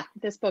 Yeah,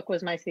 this book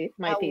was my thesis.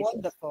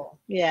 Wonderful.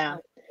 Yeah.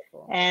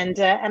 Wonderful.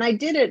 And I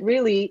did it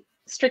really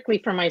strictly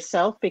for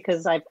myself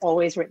because I've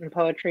always written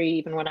poetry,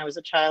 even when I was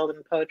a child,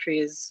 and poetry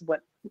is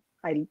what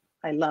I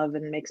love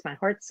and makes my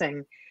heart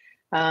sing.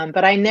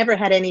 But I never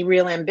had any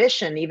real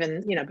ambition,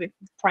 even,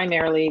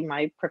 primarily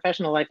my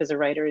professional life as a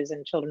writer is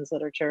in children's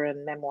literature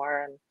and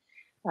memoir and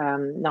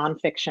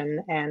nonfiction.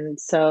 And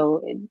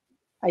so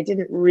I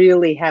didn't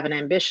really have an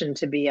ambition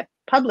to be a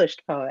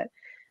published poet.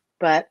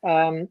 But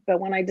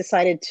when I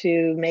decided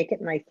to make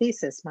it my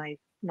thesis, my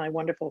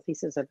wonderful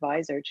thesis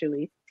advisor,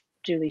 Julie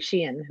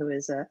Sheehan, who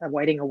is a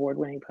Whiting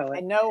Award-winning poet. I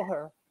know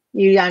her.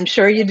 I'm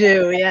sure you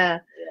do.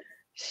 Yeah.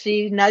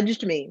 She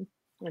nudged me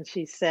and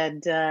she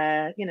said,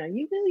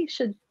 you really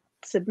should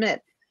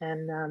submit.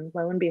 And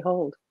lo and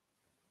behold.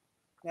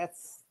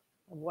 That's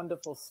a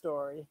wonderful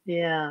story.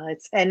 Yeah.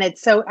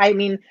 It's so, I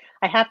mean,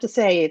 I have to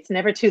say, it's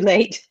never too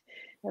late.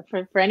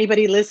 For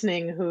anybody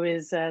listening who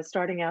is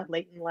starting out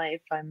late in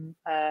life. I'm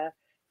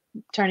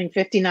turning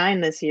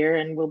 59 this year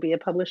and will be a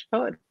published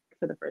poet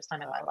for the first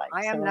time in my life.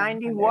 I am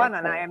 91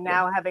 and I am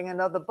now having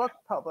another book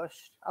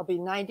published. I'll be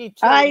 92.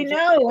 I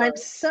know. I'm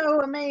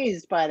so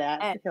amazed by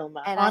that,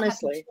 Hilma, and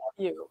honestly. I have to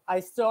tell you, I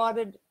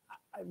started,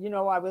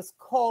 I was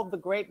called the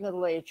Great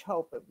Middle Age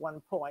Hope at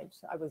one point.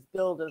 I was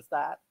billed as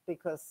that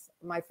because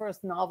my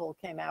first novel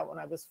came out when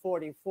I was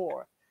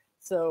 44.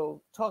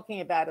 So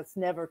talking about it's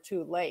never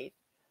too late.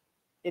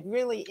 It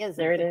really isn't.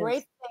 The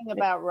great thing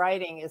about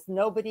writing is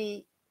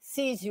nobody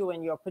sees you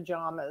in your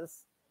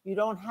pajamas. You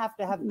don't have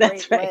to have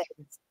great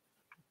legs.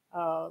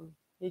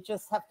 You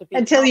just have to be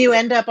until you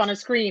end up on a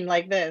screen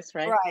like this,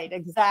 right? Right,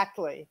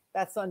 exactly.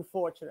 That's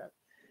unfortunate.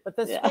 But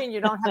the screen, you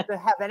don't have to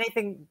have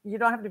anything. You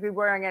don't have to be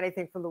wearing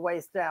anything from the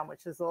waist down,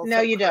 which is also no,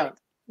 you don't.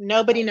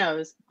 Nobody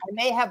knows. I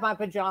may have my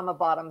pajama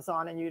bottoms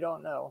on, and you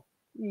don't know.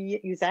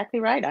 Exactly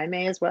right. I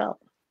may as well.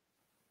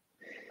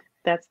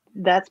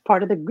 That's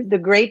part of the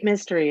great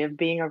mystery of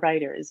being a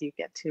writer is you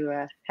get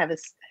to have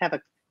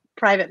a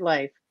private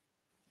life.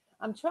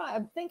 I'm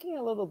thinking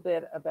a little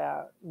bit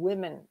about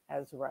women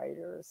as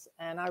writers,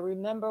 and I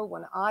remember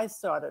when I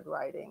started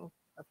writing,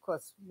 of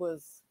course,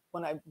 was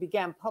when I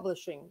began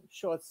publishing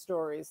short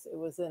stories. It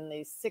was in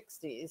the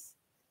 60s.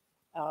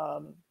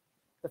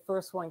 The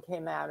first one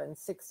came out in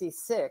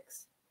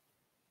 66,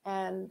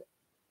 and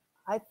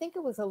I think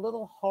it was a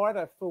little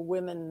harder for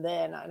women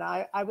then, and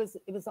I was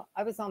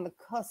on the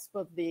cusp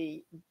of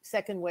the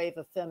second wave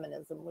of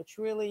feminism, which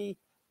really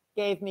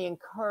gave me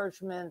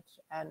encouragement.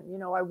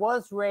 And I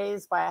was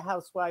raised by a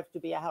housewife to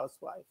be a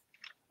housewife,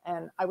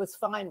 and I was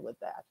fine with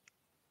that.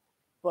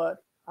 But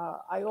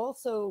I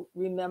also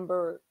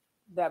remember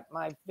that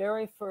my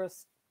very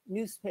first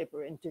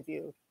newspaper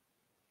interview,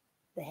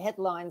 the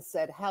headline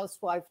said,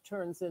 "Housewife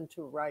turns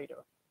into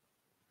writer,"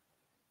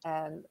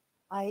 and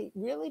I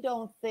really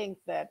don't think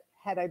that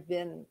had I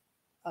been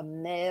a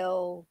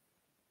male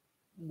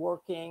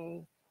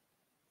working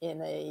in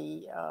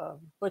a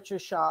butcher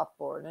shop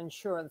or an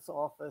insurance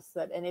office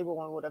that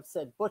anyone would have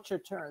said butcher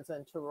turns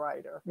into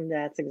writer.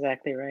 That's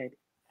exactly right.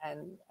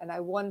 And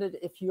I wondered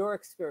if your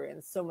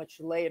experience so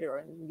much later,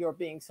 and you're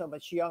being so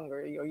much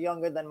younger, you're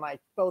younger than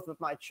both of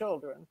my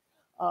children,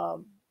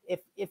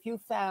 if you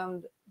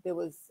found it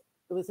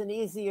was an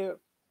easier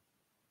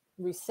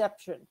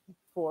reception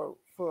for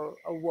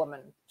a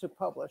woman to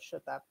publish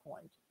at that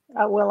point?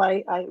 Well,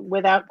 I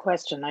without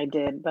question I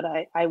did, but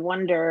I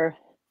wonder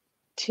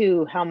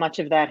too how much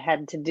of that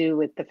had to do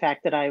with the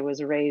fact that I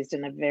was raised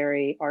in a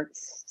very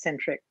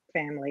arts-centric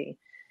family,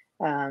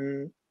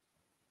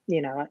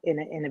 you know, in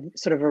a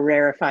sort of a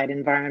rarefied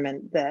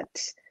environment that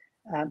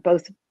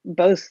both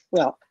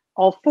well,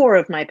 all four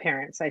of my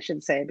parents, I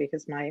should say,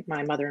 because my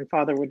mother and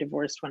father were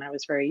divorced when I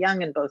was very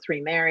young and both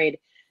remarried,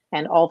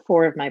 and all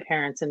four of my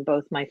parents in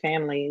both my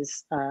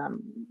families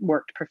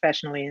worked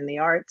professionally in the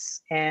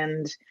arts,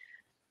 and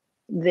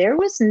there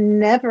was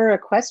never a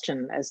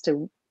question as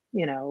to,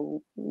 you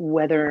know,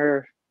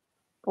 whether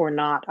or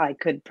not I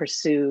could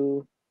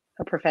pursue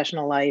a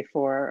professional life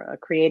or a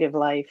creative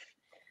life.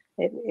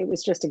 It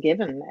was just a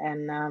given,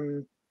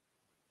 and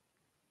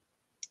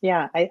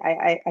yeah,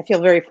 I feel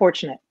very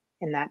fortunate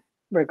in that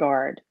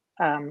regard.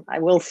 I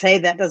will say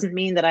that doesn't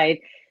mean that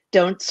I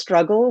don't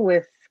struggle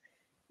with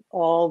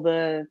all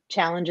the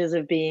challenges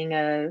of being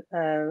a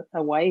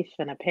wife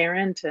and a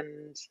parent,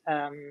 and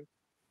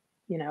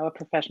you know, a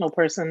professional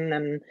person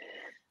and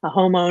a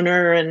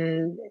homeowner,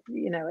 and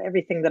you know,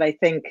 everything that I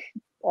think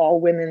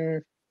all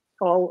women,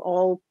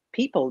 all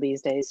people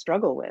these days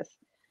struggle with.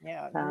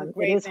 Yeah,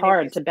 It is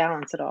hard to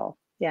balance it all.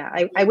 Yeah,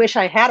 I wish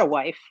I had a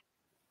wife.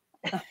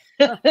 We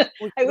I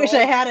could wish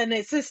all, I had an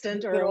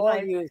assistant we or could a all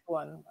wife. use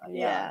one.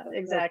 Yeah, There's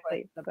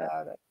exactly. no question But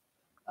about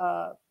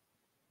it.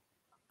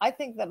 I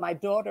think that my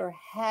daughter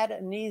had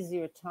an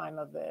easier time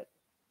of it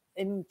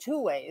in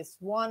two ways.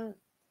 One,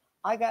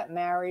 I got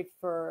married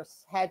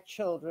first, had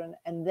children,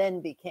 and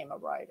then became a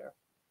writer.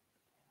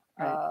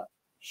 right,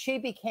 She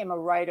became a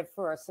writer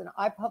first, and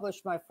I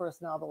published my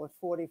first novel at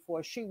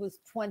 44. She was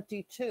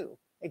 22,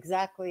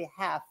 exactly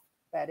half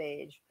that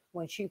age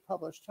when she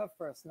published her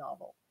first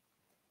novel.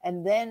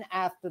 And then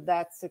after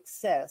that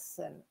success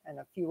and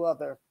a few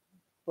other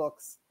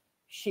books,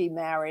 she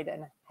married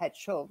and had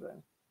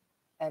children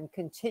and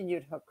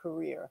continued her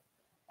career.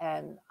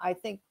 And I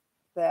think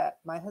that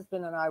my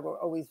husband and I were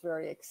always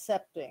very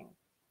accepting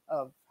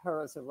of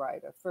her as a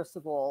writer. First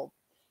of all,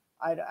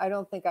 I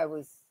don't think I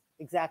was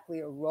exactly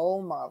a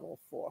role model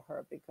for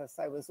her because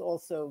I was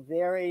also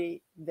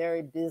very,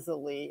 very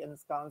busily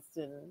ensconced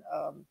in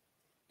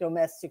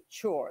domestic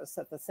chores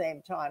at the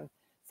same time.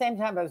 Same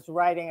time I was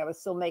writing, I was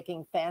still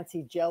making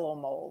fancy Jello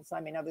molds. I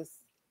mean, I was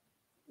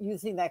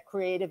using that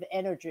creative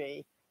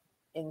energy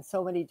in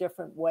so many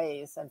different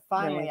ways. And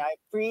finally, right, I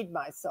freed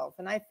myself.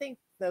 And I think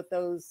that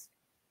those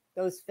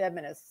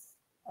feminists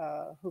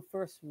who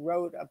first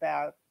wrote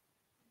about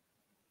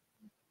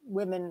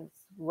women's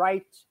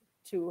right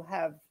to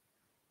have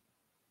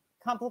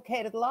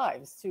complicated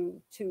lives,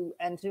 to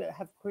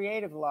have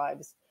creative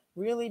lives,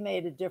 really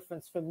made a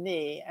difference for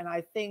me. And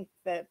I think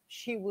that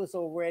she was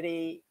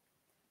already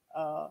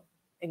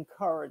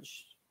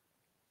encouraged,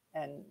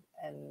 and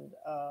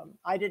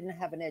I didn't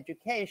have an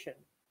education,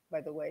 by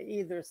the way,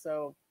 either,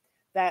 so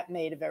that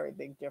made a very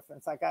big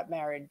difference. I got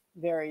married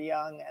very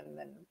young, and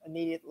then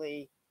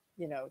immediately,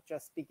 you know,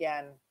 just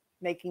began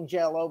making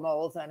Jello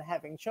molds and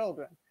having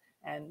children,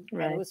 and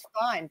right. it was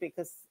fine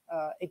because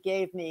it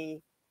gave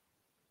me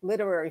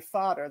literary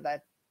fodder.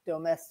 That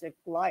domestic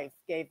life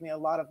gave me a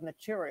lot of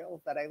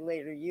material that I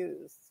later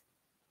used.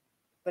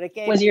 But it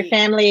gave me.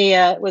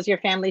 Was your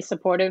family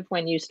supportive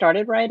when you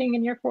started writing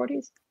in your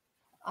 40s?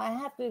 I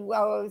have to,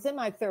 well, I was in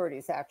my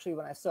 30s actually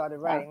when I started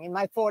writing. In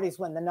my 40s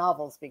when the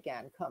novels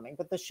began coming,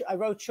 but I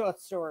wrote short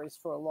stories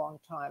for a long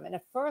time. And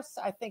at first,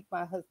 I think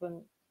my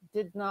husband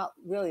did not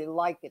really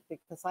like it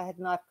because I had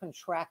not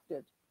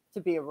contracted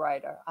to be a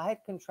writer. I had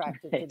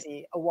contracted to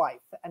be a wife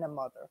and a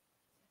mother.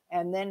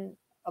 And then,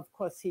 of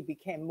course, he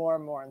became more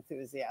and more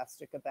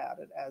enthusiastic about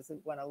it as it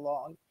went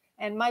along.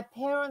 And my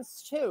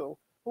parents, too,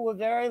 who were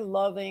very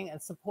loving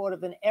and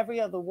supportive in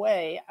every other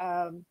way.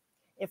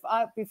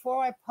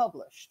 Before I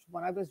published,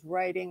 when I was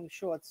writing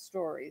short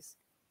stories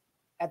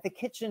at the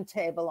kitchen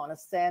table on a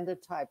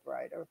standard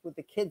typewriter with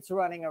the kids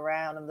running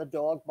around and the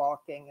dog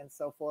barking and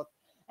so forth,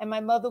 and my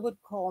mother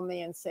would call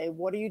me and say,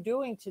 "What are you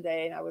doing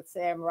today?" And I would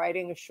say, "I'm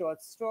writing a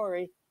short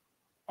story."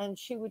 And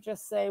she would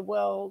just say,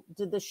 "Well,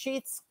 did the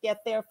sheets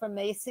get there from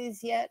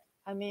Macy's yet?"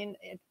 I mean,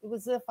 it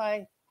was as if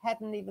I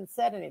hadn't even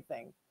said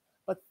anything.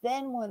 But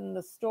then when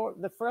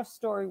the first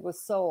story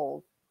was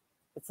sold,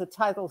 it's the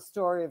title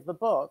story of the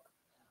book,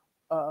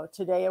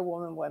 Today a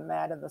Woman Went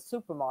Mad in the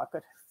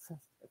Supermarket.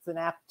 It's an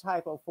apt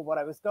title for what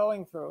I was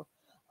going through.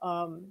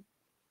 And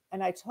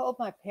I told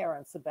my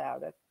parents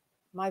about it.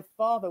 My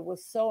father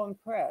was so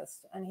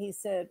impressed. And he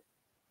said,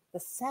 "The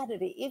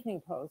Saturday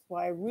Evening Post,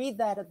 why, I read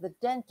that at the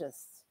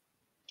dentist's."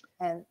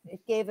 And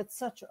it gave it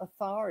such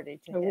authority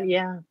to him.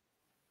 Yeah.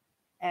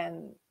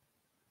 And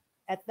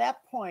at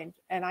that point,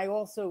 and I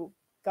also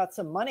got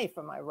some money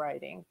for my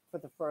writing for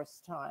the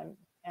first time.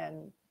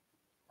 And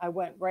I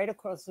went right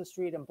across the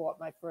street and bought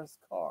my first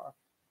car,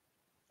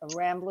 a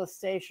Rambler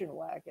station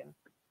wagon.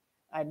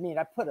 I mean,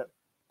 I put a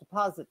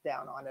deposit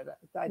down on it.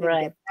 I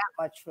didn't get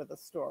that much for the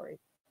story.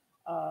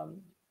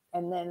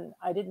 And then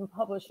I didn't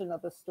publish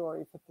another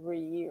story for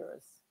 3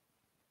 years.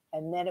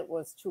 And then it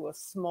was to a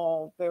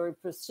small, very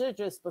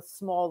prestigious, but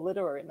small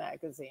literary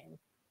magazine,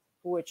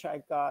 for which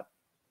I got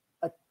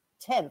a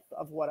tenth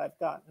of what I've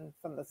gotten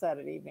from the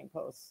Saturday Evening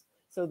Post.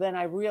 So then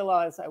I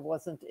realized I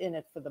wasn't in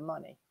it for the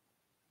money,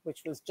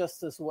 which was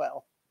just as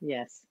well.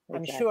 Yes,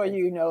 exactly. I'm sure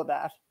you know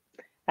that.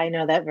 I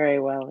know that very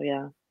well.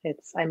 Yeah.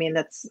 I mean,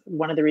 that's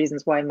one of the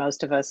reasons why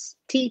most of us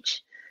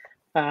teach.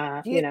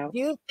 Do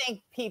you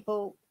think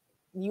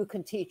you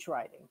can teach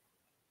writing?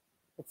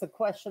 It's a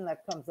question that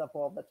comes up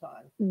all the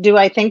time. Do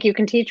I think you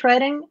can teach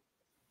writing?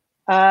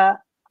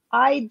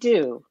 I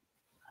do.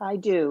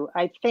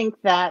 I think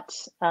that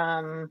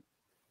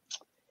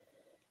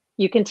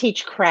you can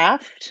teach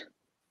craft.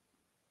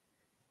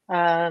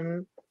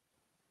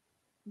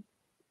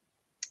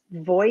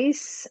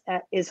 Voice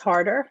is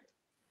harder.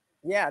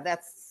 Yeah,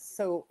 that's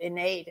so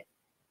innate.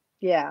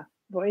 Yeah,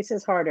 voice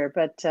is harder,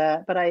 but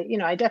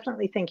I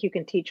definitely think you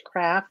can teach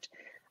craft.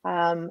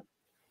 And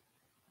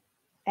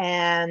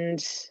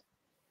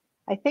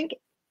I think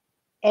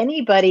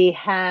anybody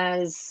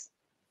has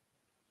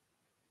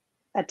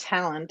a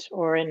talent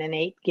or an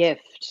innate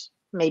gift,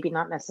 maybe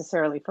not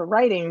necessarily for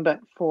writing, but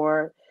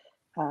for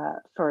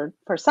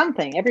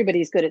something.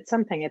 Everybody's good at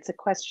something. It's a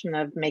question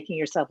of making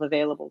yourself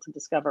available to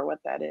discover what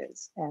that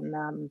is. And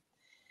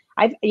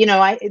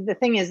the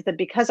thing is that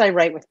because I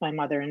write with my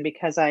mother and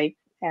because I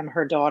am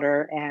her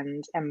daughter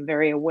and am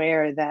very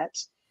aware that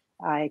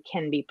I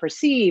can be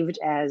perceived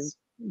as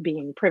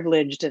being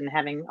privileged and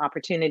having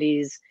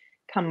opportunities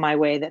come my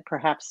way that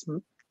perhaps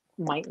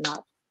might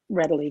not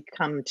readily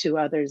come to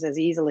others as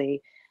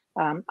easily.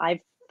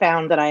 I've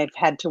found that I've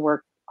had to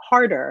work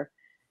harder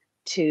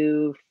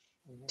to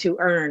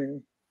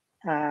earn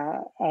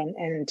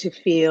and to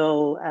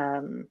feel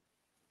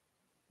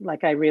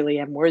like I really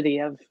am worthy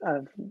of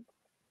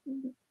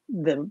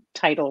the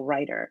title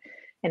writer.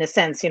 In a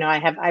sense,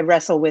 I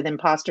wrestle with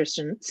imposter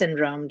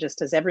syndrome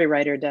just as every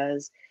writer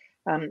does,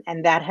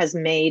 and that has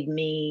made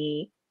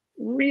me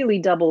really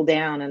double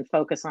down and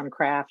focus on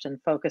craft and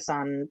focus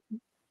on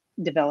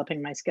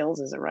developing my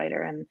skills as a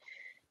writer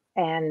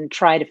and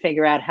try to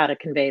figure out how to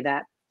convey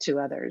that to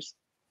others.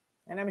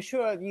 And I'm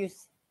sure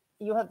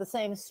you have the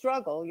same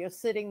struggle. You're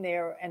sitting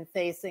there and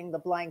facing the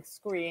blank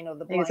screen or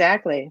the blank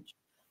Exactly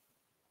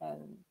page.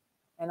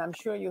 And I'm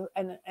sure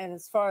and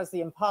as far as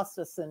the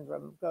imposter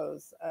syndrome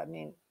goes, I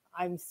mean,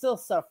 I'm still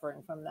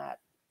suffering from that.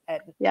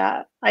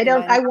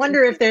 I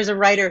wonder if there's a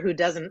writer who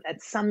doesn't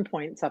at some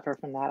point suffer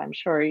from that. I'm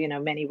sure,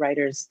 many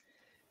writers,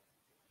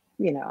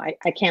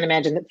 I can't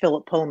imagine that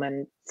Philip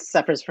Pullman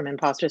suffers from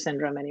imposter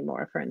syndrome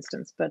anymore, for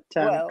instance, but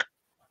well,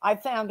 I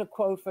found a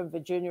quote from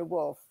Virginia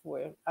Woolf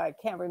where I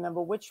can't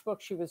remember which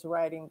book she was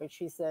writing, but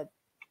she said,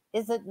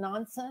 "Is it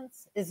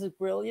nonsense? Is it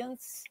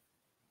brilliance?"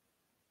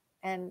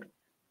 And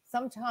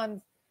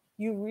sometimes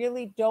you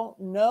really don't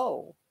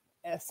know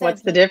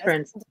what's the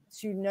difference.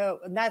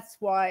 And that's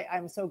why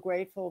I'm so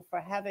grateful for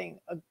having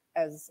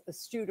as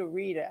astute a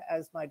reader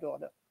as my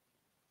daughter.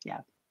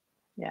 Yeah,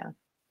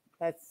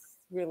 that's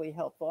really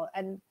helpful.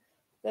 And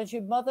does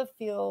your mother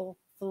feel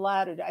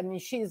flattered? I mean,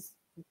 she's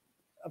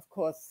of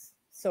course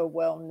so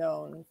well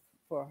known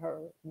for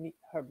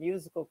her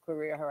musical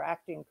career, her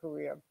acting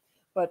career,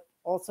 but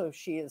also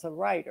she is a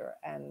writer.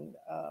 And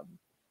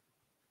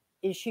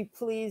is she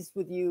pleased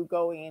with you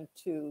going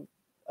into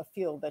a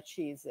field that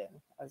she's in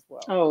as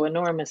well? Oh,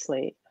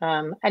 enormously.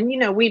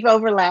 And we've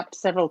overlapped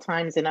several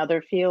times in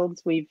other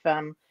fields. We've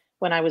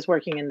when I was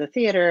working in the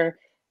theater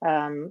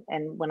and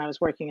when I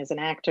was working as an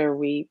actor,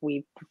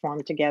 we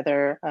performed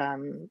together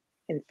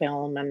in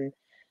film. And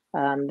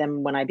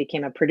then when I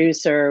became a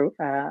producer,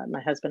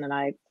 my husband and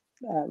I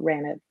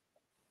ran a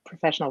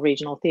professional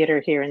regional theater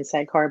here in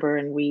Sag Harbor,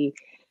 and we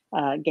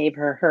gave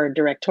her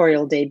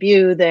directorial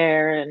debut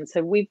there. And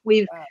so we've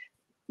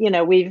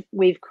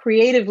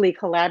creatively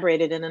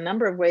collaborated in a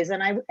number of ways.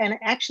 And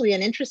actually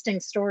an interesting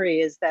story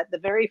is that the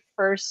very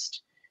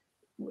first,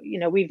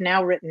 we've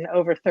now written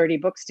over 30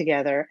 books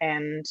together,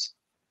 and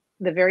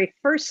the very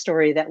first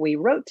story that we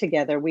wrote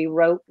together, we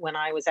wrote when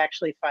I was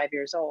actually 5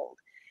 years old.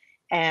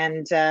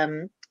 And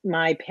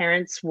my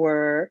parents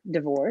were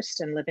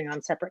divorced and living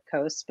on separate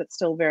coasts, but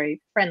still very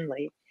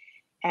friendly.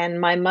 And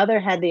my mother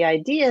had the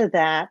idea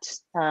that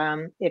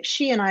if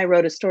she and I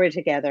wrote a story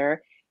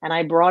together and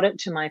I brought it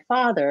to my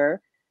father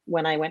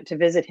when I went to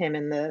visit him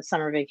in the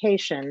summer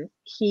vacation,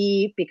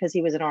 because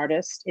he was an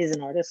artist, is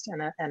an artist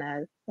and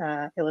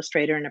a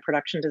illustrator and a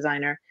production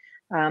designer,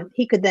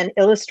 he could then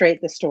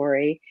illustrate the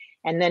story,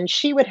 and then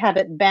she would have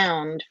it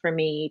bound for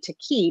me to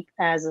keep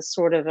as a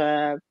sort of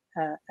a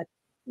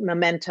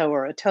memento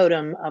or a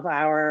totem of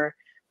our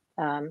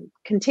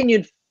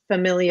continued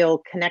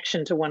familial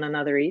connection to one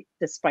another,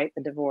 despite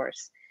the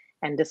divorce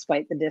and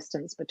despite the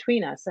distance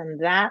between us. And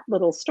that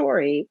little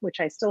story, which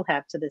I still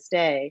have to this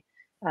day,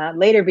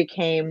 later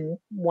became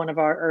one of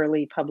our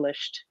early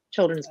published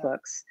children's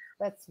books.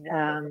 That's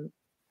wonderful.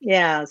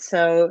 Yeah,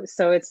 so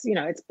it's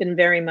it's been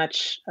very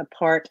much a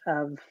part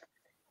of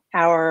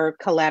our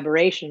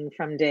collaboration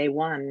from day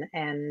one.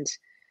 And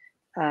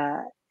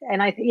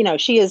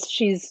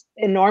she's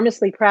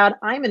enormously proud.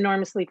 I'm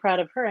enormously proud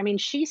of her. I mean,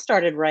 she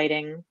started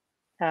writing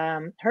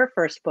her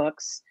first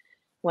books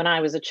when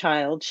I was a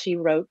child. She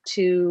wrote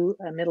two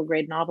middle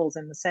grade novels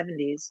in the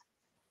 70s,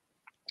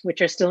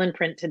 which are still in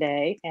print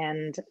today,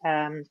 and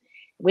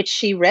which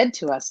she read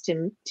to us,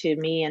 to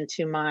me and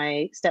to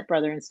my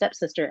stepbrother and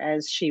stepsister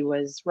as she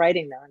was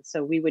writing them. And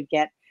so we would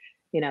get,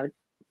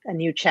 a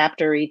new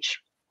chapter each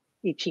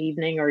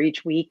evening or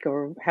each week,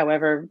 or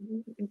however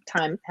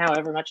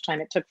much time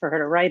it took for her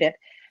to write it.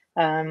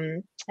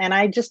 And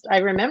I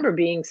remember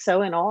being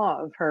so in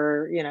awe of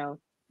her,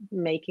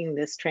 making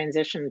this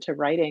transition to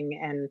writing,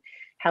 and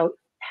how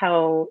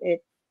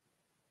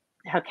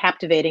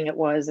captivating it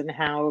was, and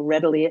how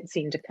readily it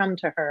seemed to come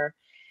to her.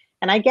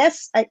 And I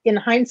guess in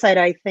hindsight,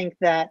 I think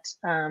that,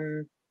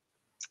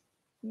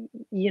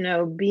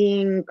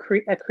 being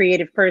a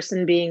creative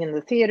person, being in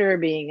the theater,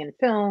 being in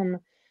film,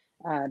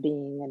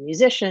 being a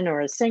musician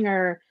or a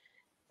singer,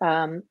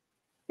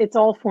 it's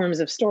all forms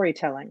of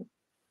storytelling.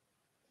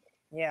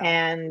 Yeah.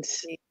 And,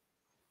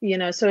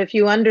 so if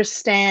you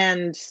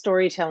understand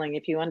storytelling,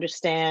 if you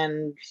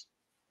understand,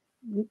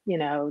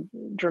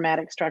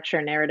 dramatic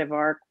structure, narrative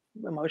arc,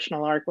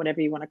 emotional arc,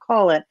 whatever you want to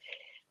call it,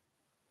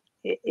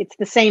 it's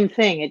the same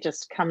thing. It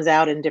just comes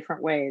out in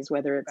different ways,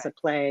 whether it's a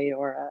play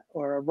or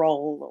a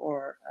role,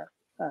 or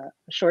a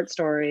short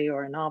story,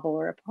 or a novel,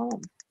 or a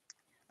poem.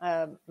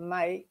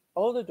 My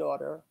older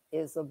daughter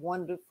is a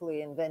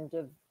wonderfully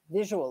inventive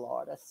visual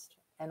artist,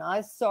 and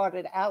I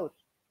started out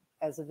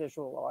as a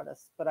visual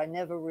artist, but I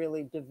never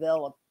really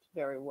developed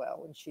very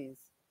well, and she's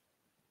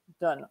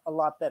done a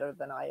lot better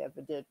than I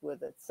ever did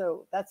with it.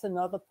 So that's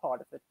another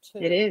part of it too.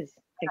 It is,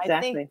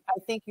 exactly. I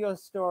think your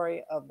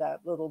story of that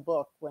little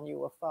book when you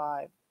were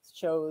 5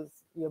 shows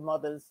your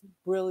mother's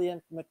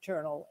brilliant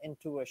maternal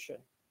intuition.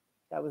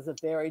 That was a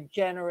very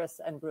generous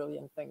and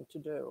brilliant thing to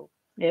do.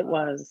 It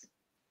was.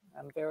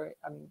 I'm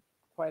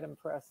quite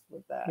impressed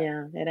with that.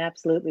 Yeah, it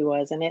absolutely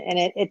was. And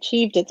it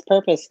achieved its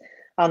purpose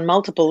on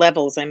multiple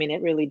levels. I mean,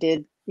 it really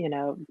did,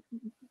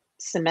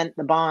 cement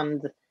the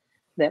bond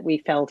that we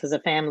felt as a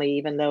family,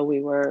 even though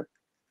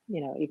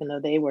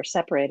they were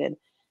separated.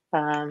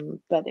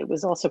 But it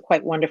was also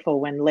quite wonderful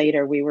when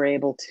later we were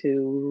able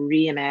to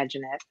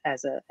reimagine it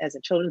as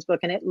a children's book.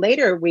 And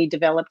later we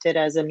developed it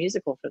as a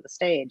musical for the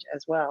stage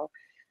as well.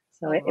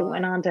 So it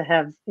went on to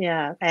have,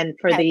 and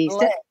for the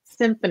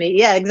symphony.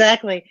 Yeah,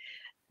 exactly.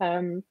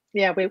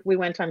 We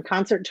went on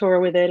concert tour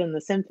with it, and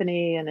the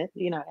symphony, and it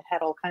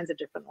had all kinds of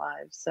different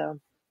lives.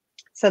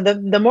 So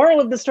the moral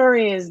of the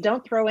story is,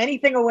 don't throw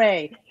anything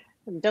away.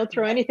 Don't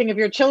throw anything of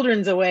your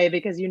children's away,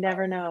 because you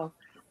never know.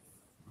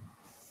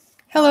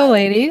 Hello,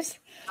 ladies.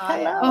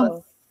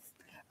 Hello.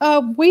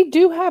 We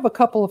do have a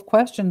couple of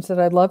questions that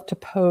I'd love to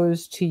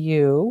pose to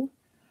you,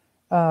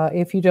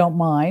 if you don't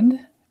mind.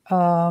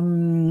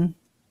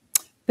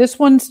 This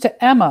one's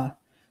to Emma.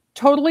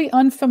 Totally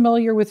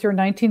unfamiliar with your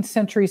 19th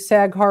century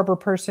Sag Harbor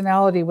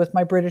personality with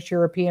my British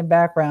European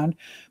background,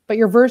 but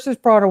your verses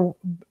brought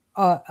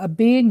a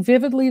being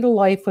vividly to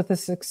life with a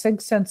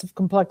succinct sense of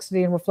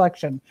complexity and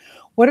reflection.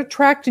 What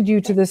attracted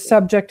you to this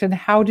subject, and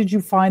how did you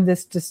find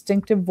this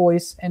distinctive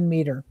voice and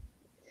meter?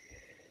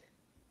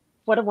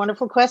 What a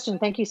wonderful question.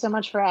 Thank you so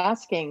much for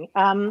asking.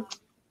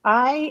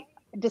 I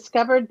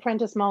discovered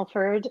Prentice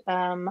Mulford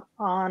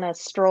on a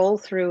stroll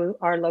through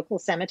our local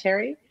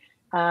cemetery.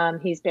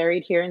 He's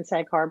buried here in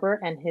Sag Harbor,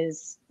 and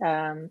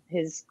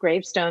his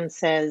gravestone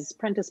says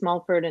Prentice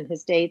Mulford and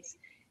his dates,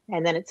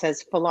 and then it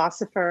says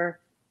philosopher,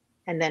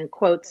 and then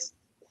quotes,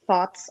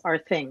 "Thoughts are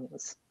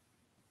things,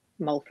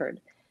 Mulford."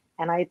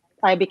 And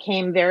I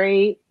became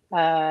very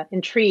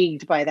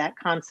intrigued by that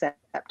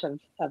concept of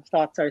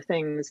thoughts are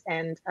things.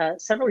 And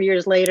several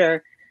years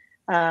later,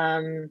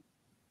 I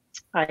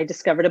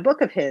discovered a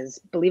book of his,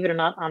 believe it or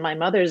not, on my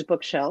mother's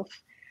bookshelf.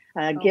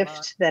 A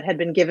gift that had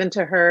been given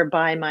to her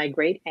by my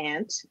great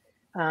aunt,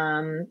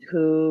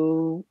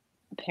 who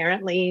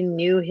apparently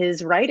knew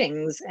his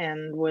writings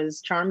and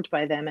was charmed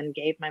by them, and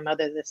gave my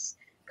mother this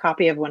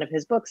copy of one of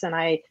his books. And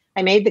I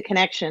made the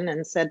connection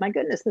and said, my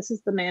goodness, this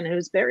is the man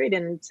who's buried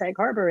in Sag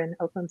Harbor in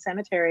Oakland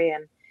Cemetery.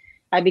 And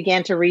I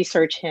began to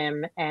research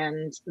him.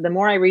 And the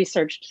more I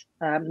researched,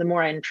 the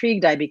more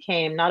intrigued I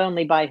became, not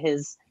only by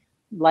his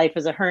life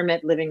as a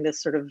hermit, living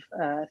this sort of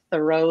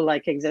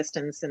Thoreau-like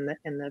existence in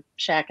the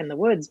shack in the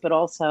woods, but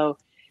also,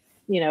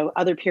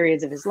 other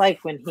periods of his life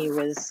when he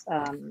was,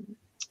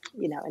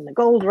 in the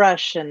gold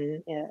rush,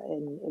 and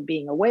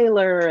being a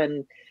whaler,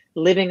 and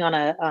living on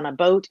a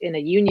boat in a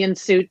Union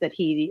suit that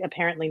he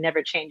apparently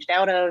never changed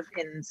out of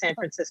in San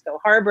Francisco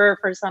Harbor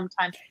for some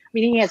time. I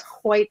mean, he has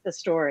quite the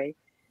story.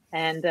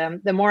 And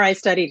the more I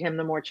studied him,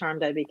 the more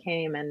charmed I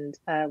became. And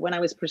when I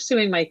was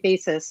pursuing my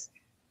thesis,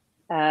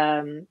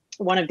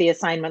 one of the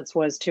assignments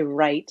was to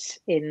write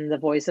in the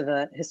voice of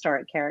a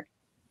historic character.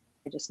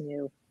 I just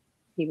knew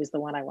he was the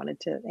one I wanted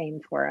to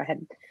aim for. I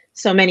had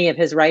so many of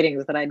his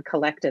writings that I'd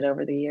collected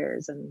over the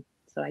years, and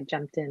so I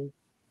jumped in.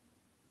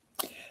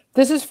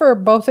 This is for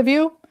both of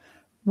you.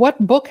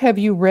 What book have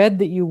you read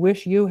that you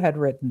wish you had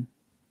written?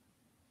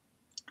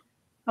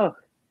 Oh,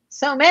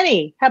 so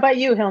many. How about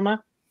you,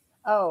 Hilma?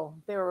 Oh,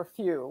 there are a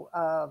few.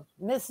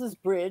 Mrs.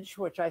 Bridge,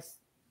 which I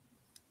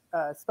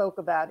spoke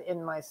about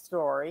in my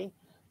story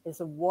is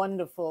a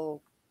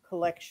wonderful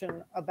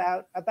collection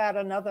about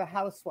another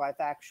housewife,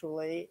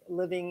 actually,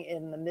 living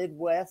in the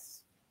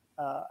Midwest,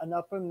 an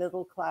upper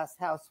middle class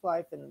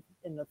housewife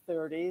in the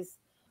 30s.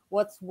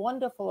 What's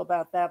wonderful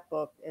about that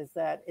book is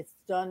that it's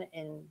done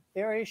in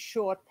very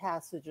short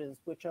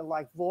passages, which are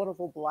like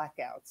vaudeville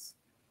blackouts.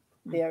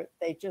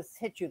 They just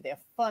hit you. They're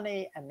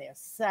funny and they're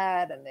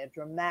sad and they're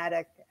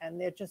dramatic and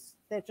they're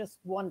just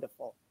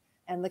wonderful.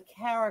 And the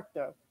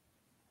character,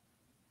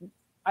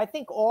 I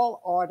think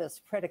all art is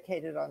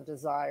predicated on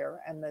desire,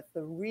 and that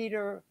the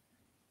reader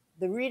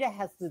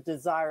has to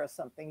desire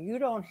something. You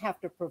don't have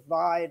to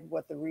provide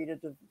what the reader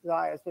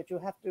desires, but you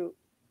have to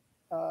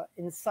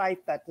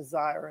incite that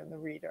desire in the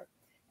reader.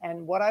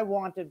 And what I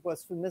wanted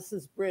was for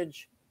Mrs.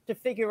 Bridge to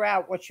figure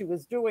out what she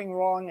was doing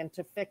wrong and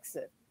to fix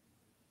it.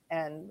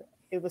 And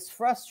it was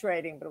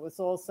frustrating, but it was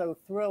also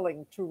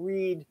thrilling to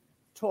read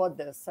toward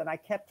this. And I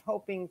kept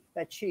hoping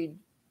that she'd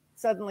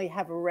suddenly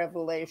have a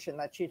revelation,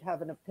 that she'd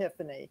have an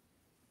epiphany.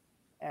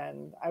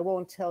 And I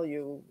won't tell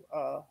you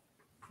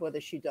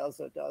whether she does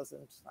or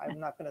doesn't. I'm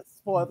not going to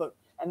spoil it.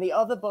 And the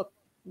other book,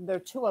 there are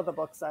two other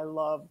books I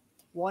love.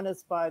 One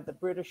is by the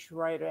British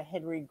writer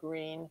Henry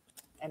Green,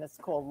 and it's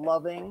called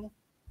Loving,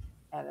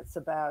 and it's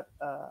about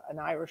an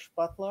Irish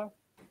butler.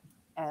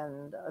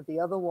 And the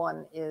other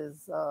one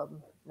is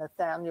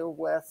Nathaniel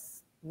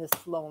West's Miss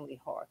Lonely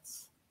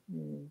Hearts,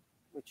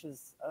 which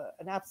is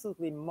an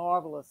absolutely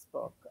marvelous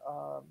book.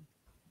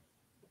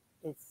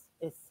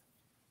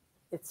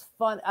 It's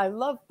fun. I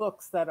love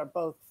books that are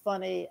both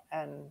funny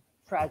and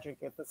tragic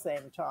at the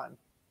same time,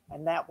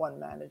 and that one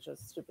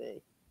manages to be.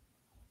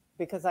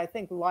 Because I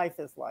think life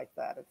is like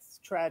that. It's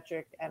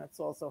tragic and it's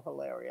also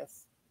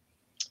hilarious.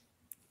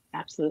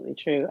 Absolutely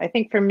true. I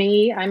think for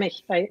me,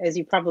 as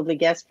you probably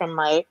guessed from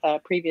my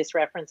previous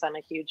reference, I'm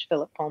a huge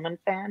Philip Pullman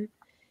fan.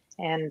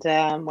 And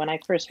when I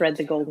first read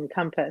The Golden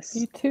Compass,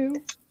 me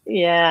too.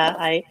 Yeah,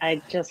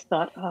 I just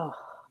thought, oh,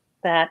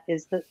 that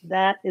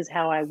is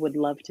how I would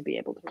love to be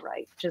able to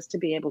write. Just to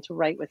be able to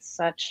write with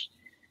such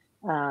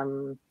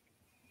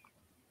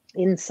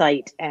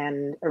insight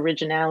and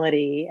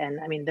originality, and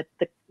I mean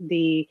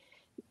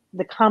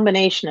the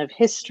combination of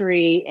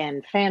history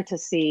and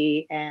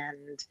fantasy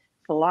and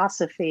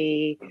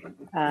philosophy,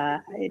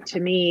 to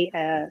me,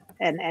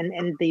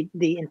 and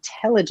the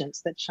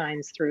intelligence that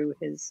shines through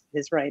his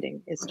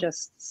writing is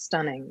just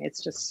stunning.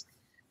 It's just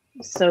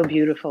so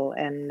beautiful,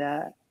 and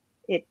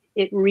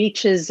it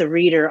reaches the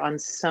reader on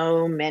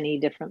so many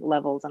different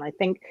levels. And I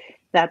think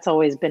that's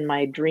always been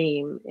my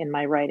dream in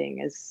my writing,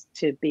 is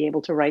to be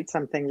able to write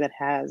something that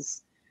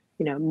has,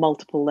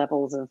 multiple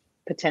levels of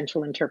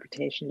potential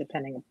interpretation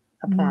depending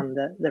upon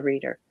the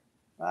reader.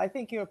 I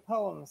think your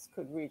poems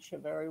could reach a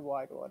very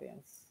wide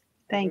audience.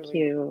 Thank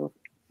you.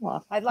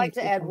 Well, I'd like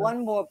to add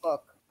one more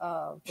book.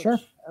 Sure.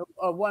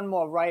 Or one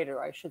more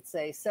writer, I should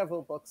say,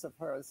 several books of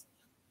hers.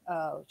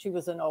 She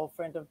was an old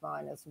friend of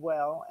mine as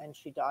well, and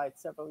she died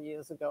several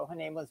years ago. Her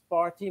name was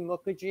Bharti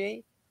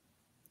Mukherjee,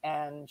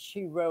 and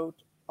she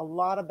wrote a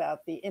lot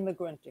about the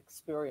immigrant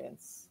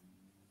experience.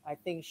 I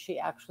think she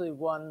actually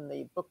won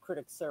the Book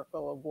Critics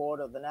Circle Award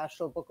or the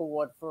National Book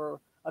Award for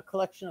a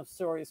collection of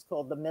stories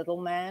called The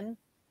Middleman.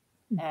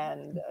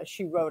 And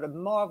she wrote a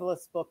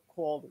marvelous book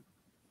called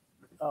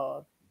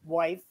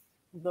Wife,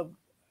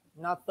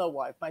 not The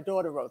Wife. My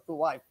daughter wrote The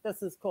Wife.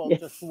 This is called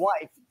just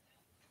Wife.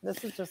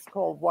 This is just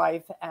called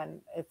Wife, and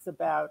it's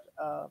about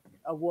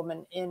a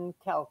woman in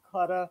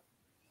Calcutta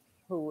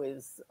who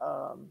is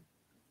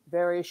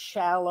very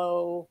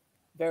shallow,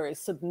 very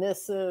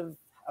submissive,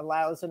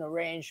 allows an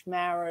arranged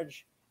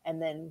marriage,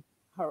 and then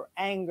her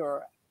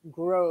anger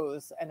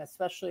grows, and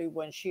especially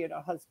when she and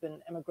her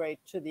husband immigrate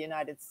to the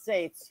United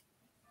States,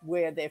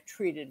 where they're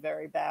treated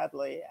very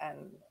badly, and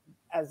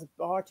as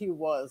Bharti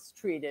was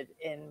treated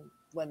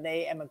when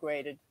they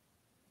immigrated.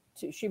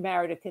 She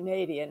married a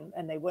Canadian,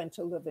 and they went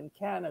to live in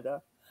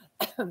Canada,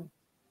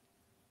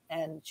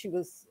 and she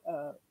was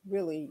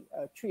really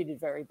treated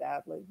very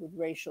badly with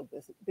racial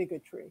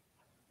bigotry.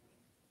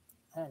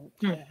 And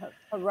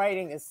her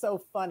writing is so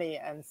funny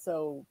and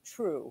so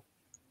true.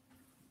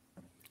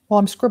 Well,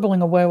 I'm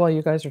scribbling away while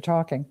you guys are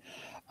talking.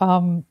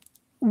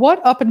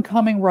 What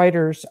up-and-coming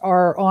writers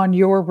are on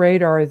your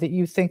radar that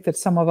you think that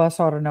some of us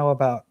ought to know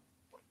about?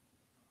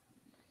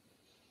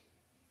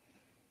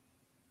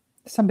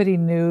 Somebody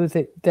new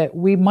that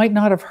we might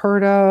not have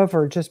heard of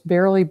or just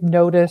barely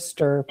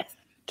noticed, or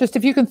just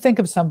if you can think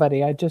of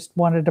somebody. I just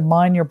wanted to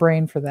mine your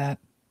brain for that.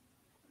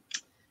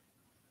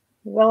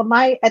 Well,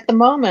 at the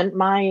moment,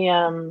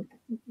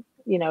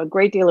 a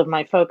great deal of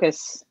my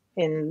focus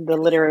in the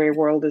literary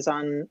world is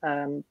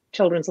on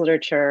children's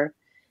literature,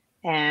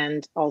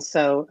 and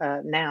also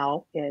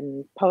now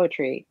in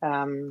poetry.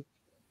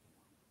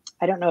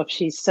 I don't know if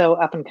she's so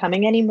up and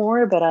coming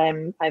anymore, but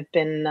I've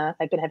been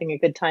having a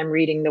good time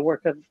reading the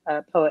work of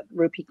poet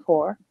Rupi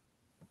Kaur.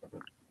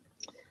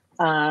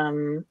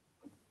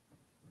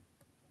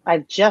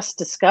 I've just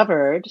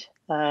discovered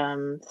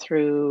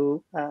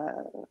through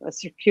a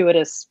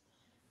circuitous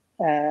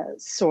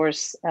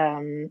source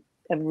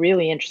a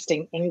really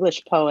interesting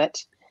English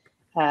poet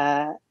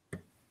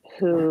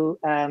who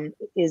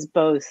is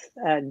both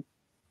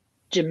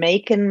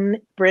Jamaican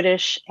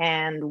British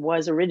and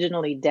was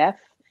originally deaf,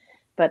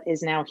 but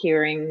is now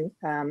hearing,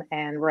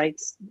 and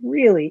writes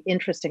really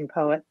interesting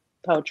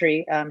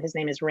poetry. His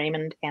name is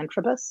Raymond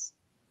Antrobus.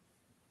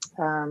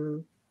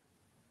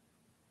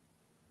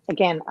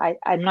 Again,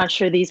 I'm not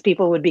sure these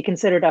people would be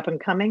considered up and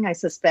coming. I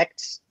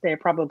suspect they're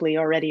probably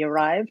already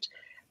arrived,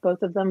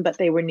 both of them, but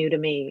they were new to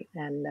me,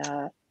 and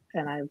I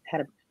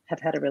have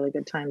had a really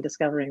good time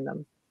discovering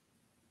them.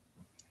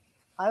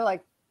 I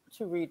like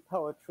to read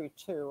poetry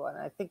too, and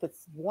I think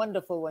it's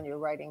wonderful when you're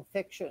writing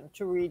fiction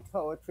to read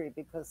poetry,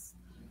 because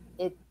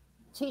it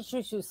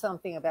teaches you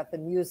something about the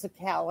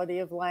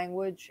musicality of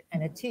language,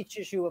 and it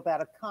teaches you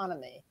about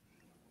economy,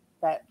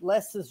 that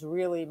less is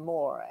really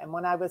more. And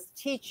when I was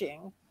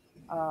teaching,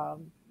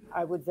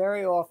 I would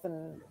very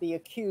often be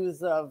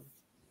accused of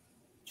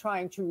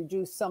trying to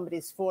reduce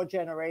somebody's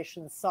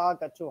 4-generation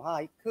saga to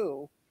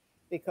haiku,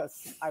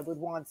 because I would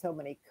want so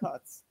many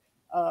cuts.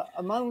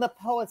 Among the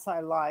poets I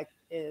like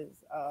is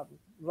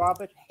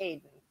Robert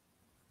Hayden,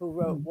 who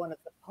wrote one of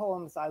the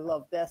poems I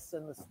love best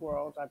in this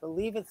world. I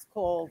believe it's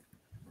called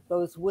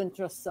Those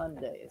Winter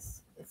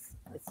Sundays.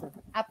 It's an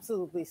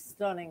absolutely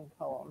stunning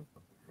poem.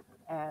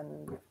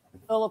 And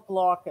Philip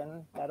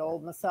Larkin, that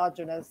old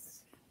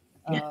misogynist,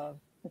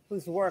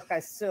 whose work I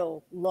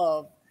still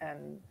love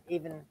and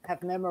even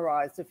have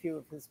memorized a few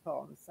of his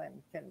poems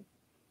and can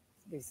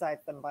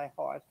recite them by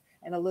heart,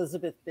 and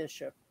Elizabeth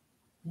Bishop.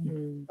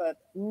 Mm-hmm. But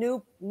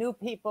new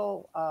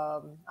people,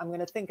 I'm going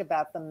to think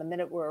about them the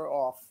minute we're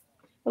off.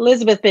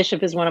 Elizabeth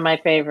Bishop is one of my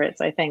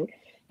favorites, I think.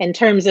 In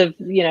terms of,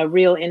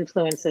 real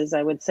influences,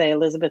 I would say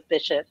Elizabeth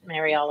Bishop,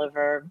 Mary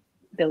Oliver,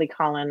 Billy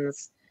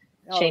Collins,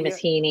 Seamus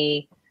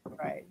Heaney.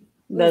 Right.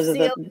 Those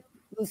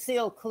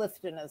Lucille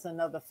Clifton is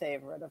another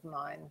favorite of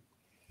mine.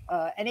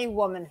 Any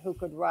woman who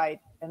could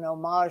write an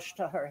homage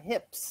to her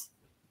hips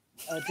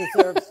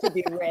deserves to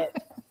be read.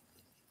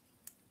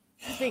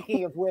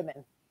 Speaking of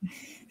women.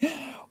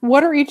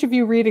 What are each of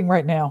you reading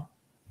right now?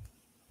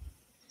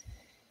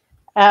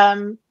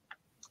 I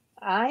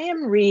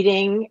am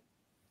reading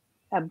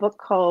a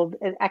book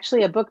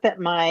that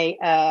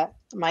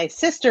my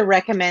sister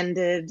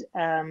recommended,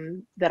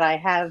 that I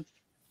have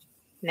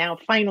now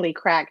finally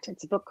cracked.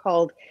 It's a book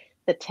called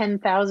The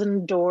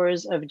 10,000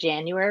 Doors of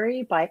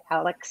January by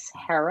Alex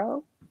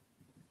Harrow.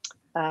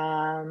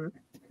 And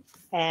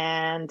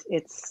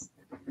it's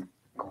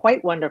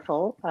quite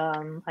wonderful.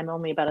 I'm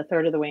only about a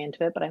third of the way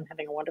into it, but I'm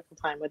having a wonderful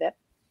time with it.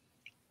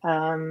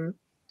 And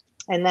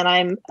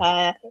then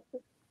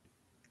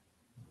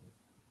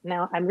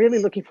now I'm really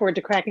looking forward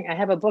to cracking. I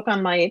have a book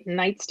on my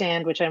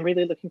nightstand, which I'm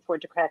really looking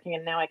forward to cracking.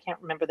 And now I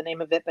can't remember the name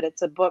of it, but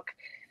it's a book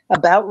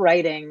about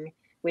writing,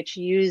 which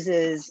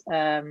uses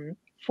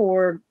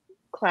 4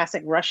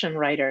 classic Russian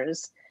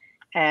writers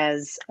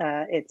as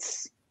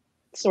its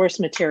source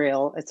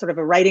material. It's sort of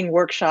a writing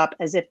workshop,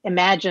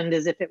 imagined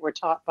as if it were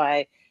taught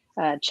by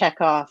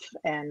Chekhov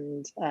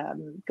and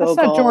Gogol.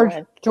 That's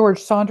not George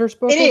Saunders'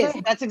 book. It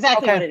is. That's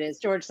exactly what it is.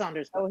 George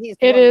Saunders' book. Oh, he's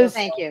it wonderful. is.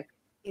 Thank you.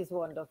 He's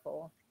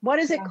wonderful. What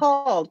is it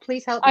called?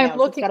 Please help me I'm out.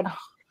 looking. It's got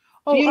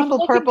a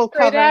beautiful I'm purple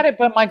straight cover. at it,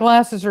 but my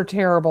glasses are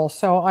terrible,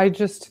 so I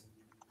just.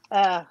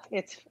 I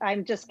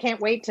just can't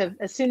wait to,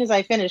 as soon as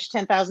I finish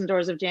 10,000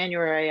 Doors of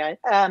January,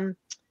 A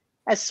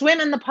Swim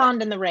in the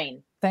Pond in the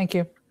Rain. Thank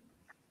you.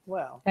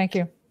 Well, thank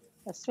you.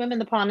 A Swim in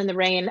the Pond in the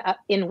Rain,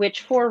 in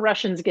which 4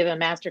 Russians give a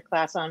master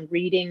class on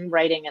reading,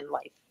 writing, and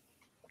life,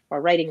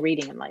 or writing,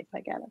 reading, and life.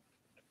 I gather.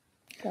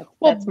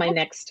 That's my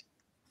next.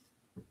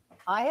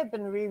 I have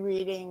been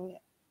rereading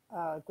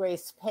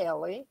Grace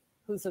Paley,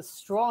 who's a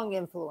strong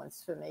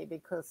influence for me,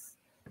 because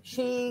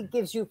she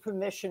gives you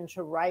permission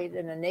to write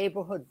in a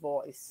neighborhood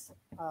voice,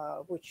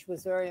 which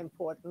was very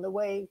important.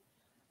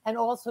 And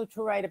also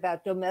to write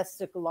about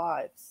domestic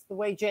lives, the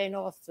way Jane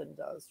Austen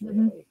does,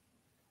 really,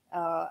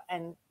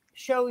 and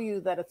show you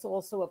that it's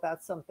also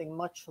about something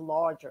much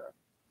larger.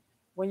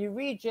 When you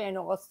read Jane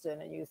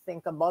Austen and you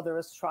think a mother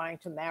is trying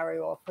to marry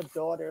off her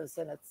daughters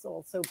and it's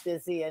also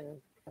busy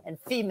and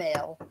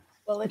female,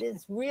 well, it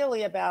is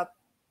really about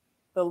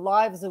the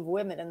lives of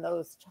women in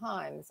those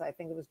times. I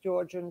think it was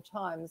Georgian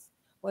times,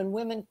 when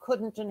women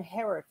couldn't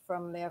inherit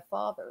from their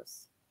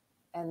fathers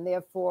and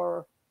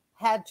therefore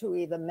had to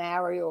either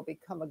marry or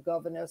become a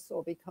governess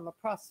or become a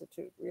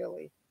prostitute,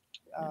 really.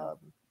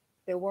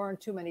 There weren't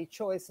too many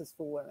choices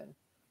for women.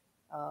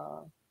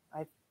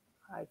 I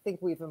think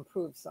we've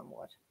improved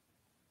somewhat.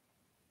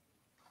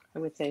 I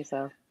would say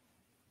so.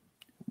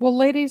 Well,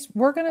 ladies,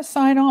 we're going to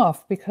sign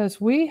off because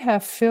we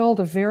have filled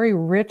a very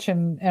rich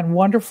and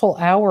wonderful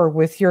hour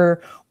with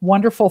your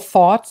wonderful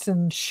thoughts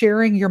and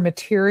sharing your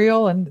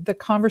material. And the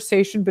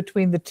conversation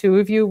between the two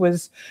of you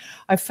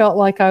I felt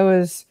like I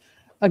was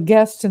a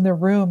guest in the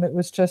room. It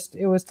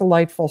was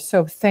delightful.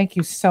 So thank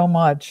you so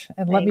much.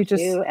 And Thank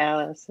you,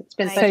 Alice. It's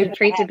been such a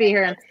treat to be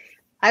here. And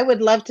I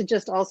would love to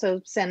just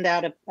also send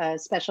out a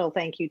special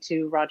thank you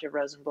to Roger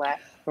Rosenblatt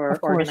for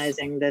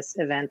organizing this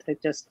event.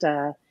 It just,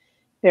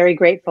 very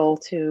grateful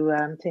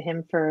to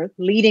him for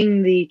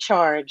leading the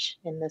charge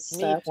in this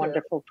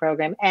wonderful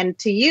program, and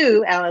to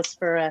you, Alice,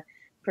 for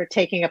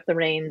taking up the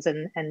reins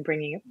and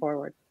bringing it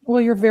forward.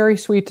 Well, you're very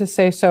sweet to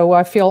say so.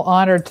 I feel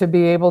honored to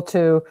be able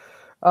to,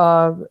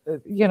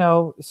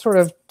 sort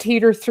of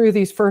teeter through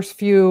these first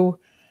few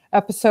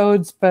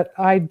episodes, but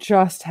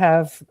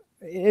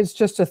it's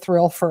just a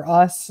thrill for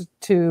us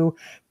to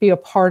be a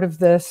part of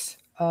this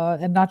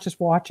and not just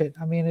watch it.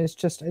 I mean,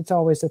 it's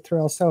always a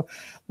thrill. So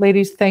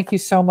ladies, thank you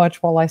so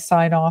much. While I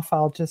sign off,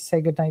 I'll just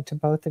say goodnight to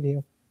both of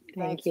you.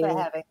 Thanks for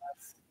having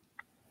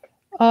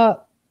us.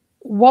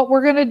 What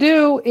we're going to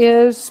do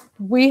is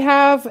we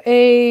have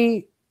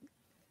a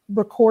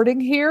recording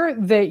here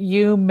that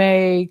you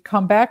may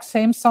come back,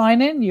 same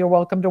sign in. You're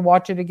welcome to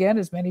watch it again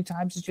as many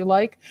times as you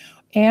like,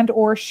 and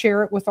or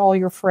share it with all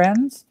your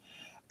friends.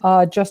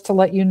 Just to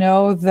let you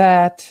know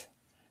that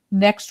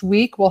next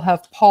week we'll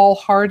have Paul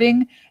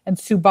Harding and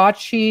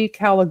Subachi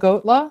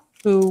Kalagotla,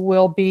 who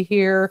will be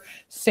here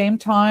same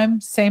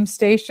time, same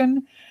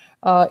station.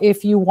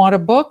 If you want a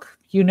book,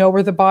 you know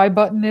where the buy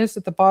button is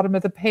at the bottom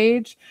of the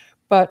page.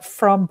 But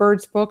from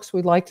Birds Books,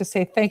 we'd like to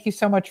say thank you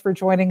so much for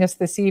joining us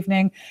this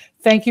evening.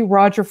 Thank you,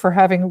 Roger, for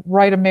having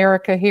Write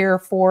America here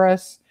for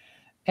us.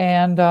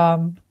 And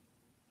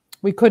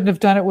we couldn't have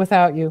done it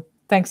without you.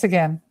 Thanks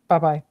again.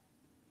 Bye-bye.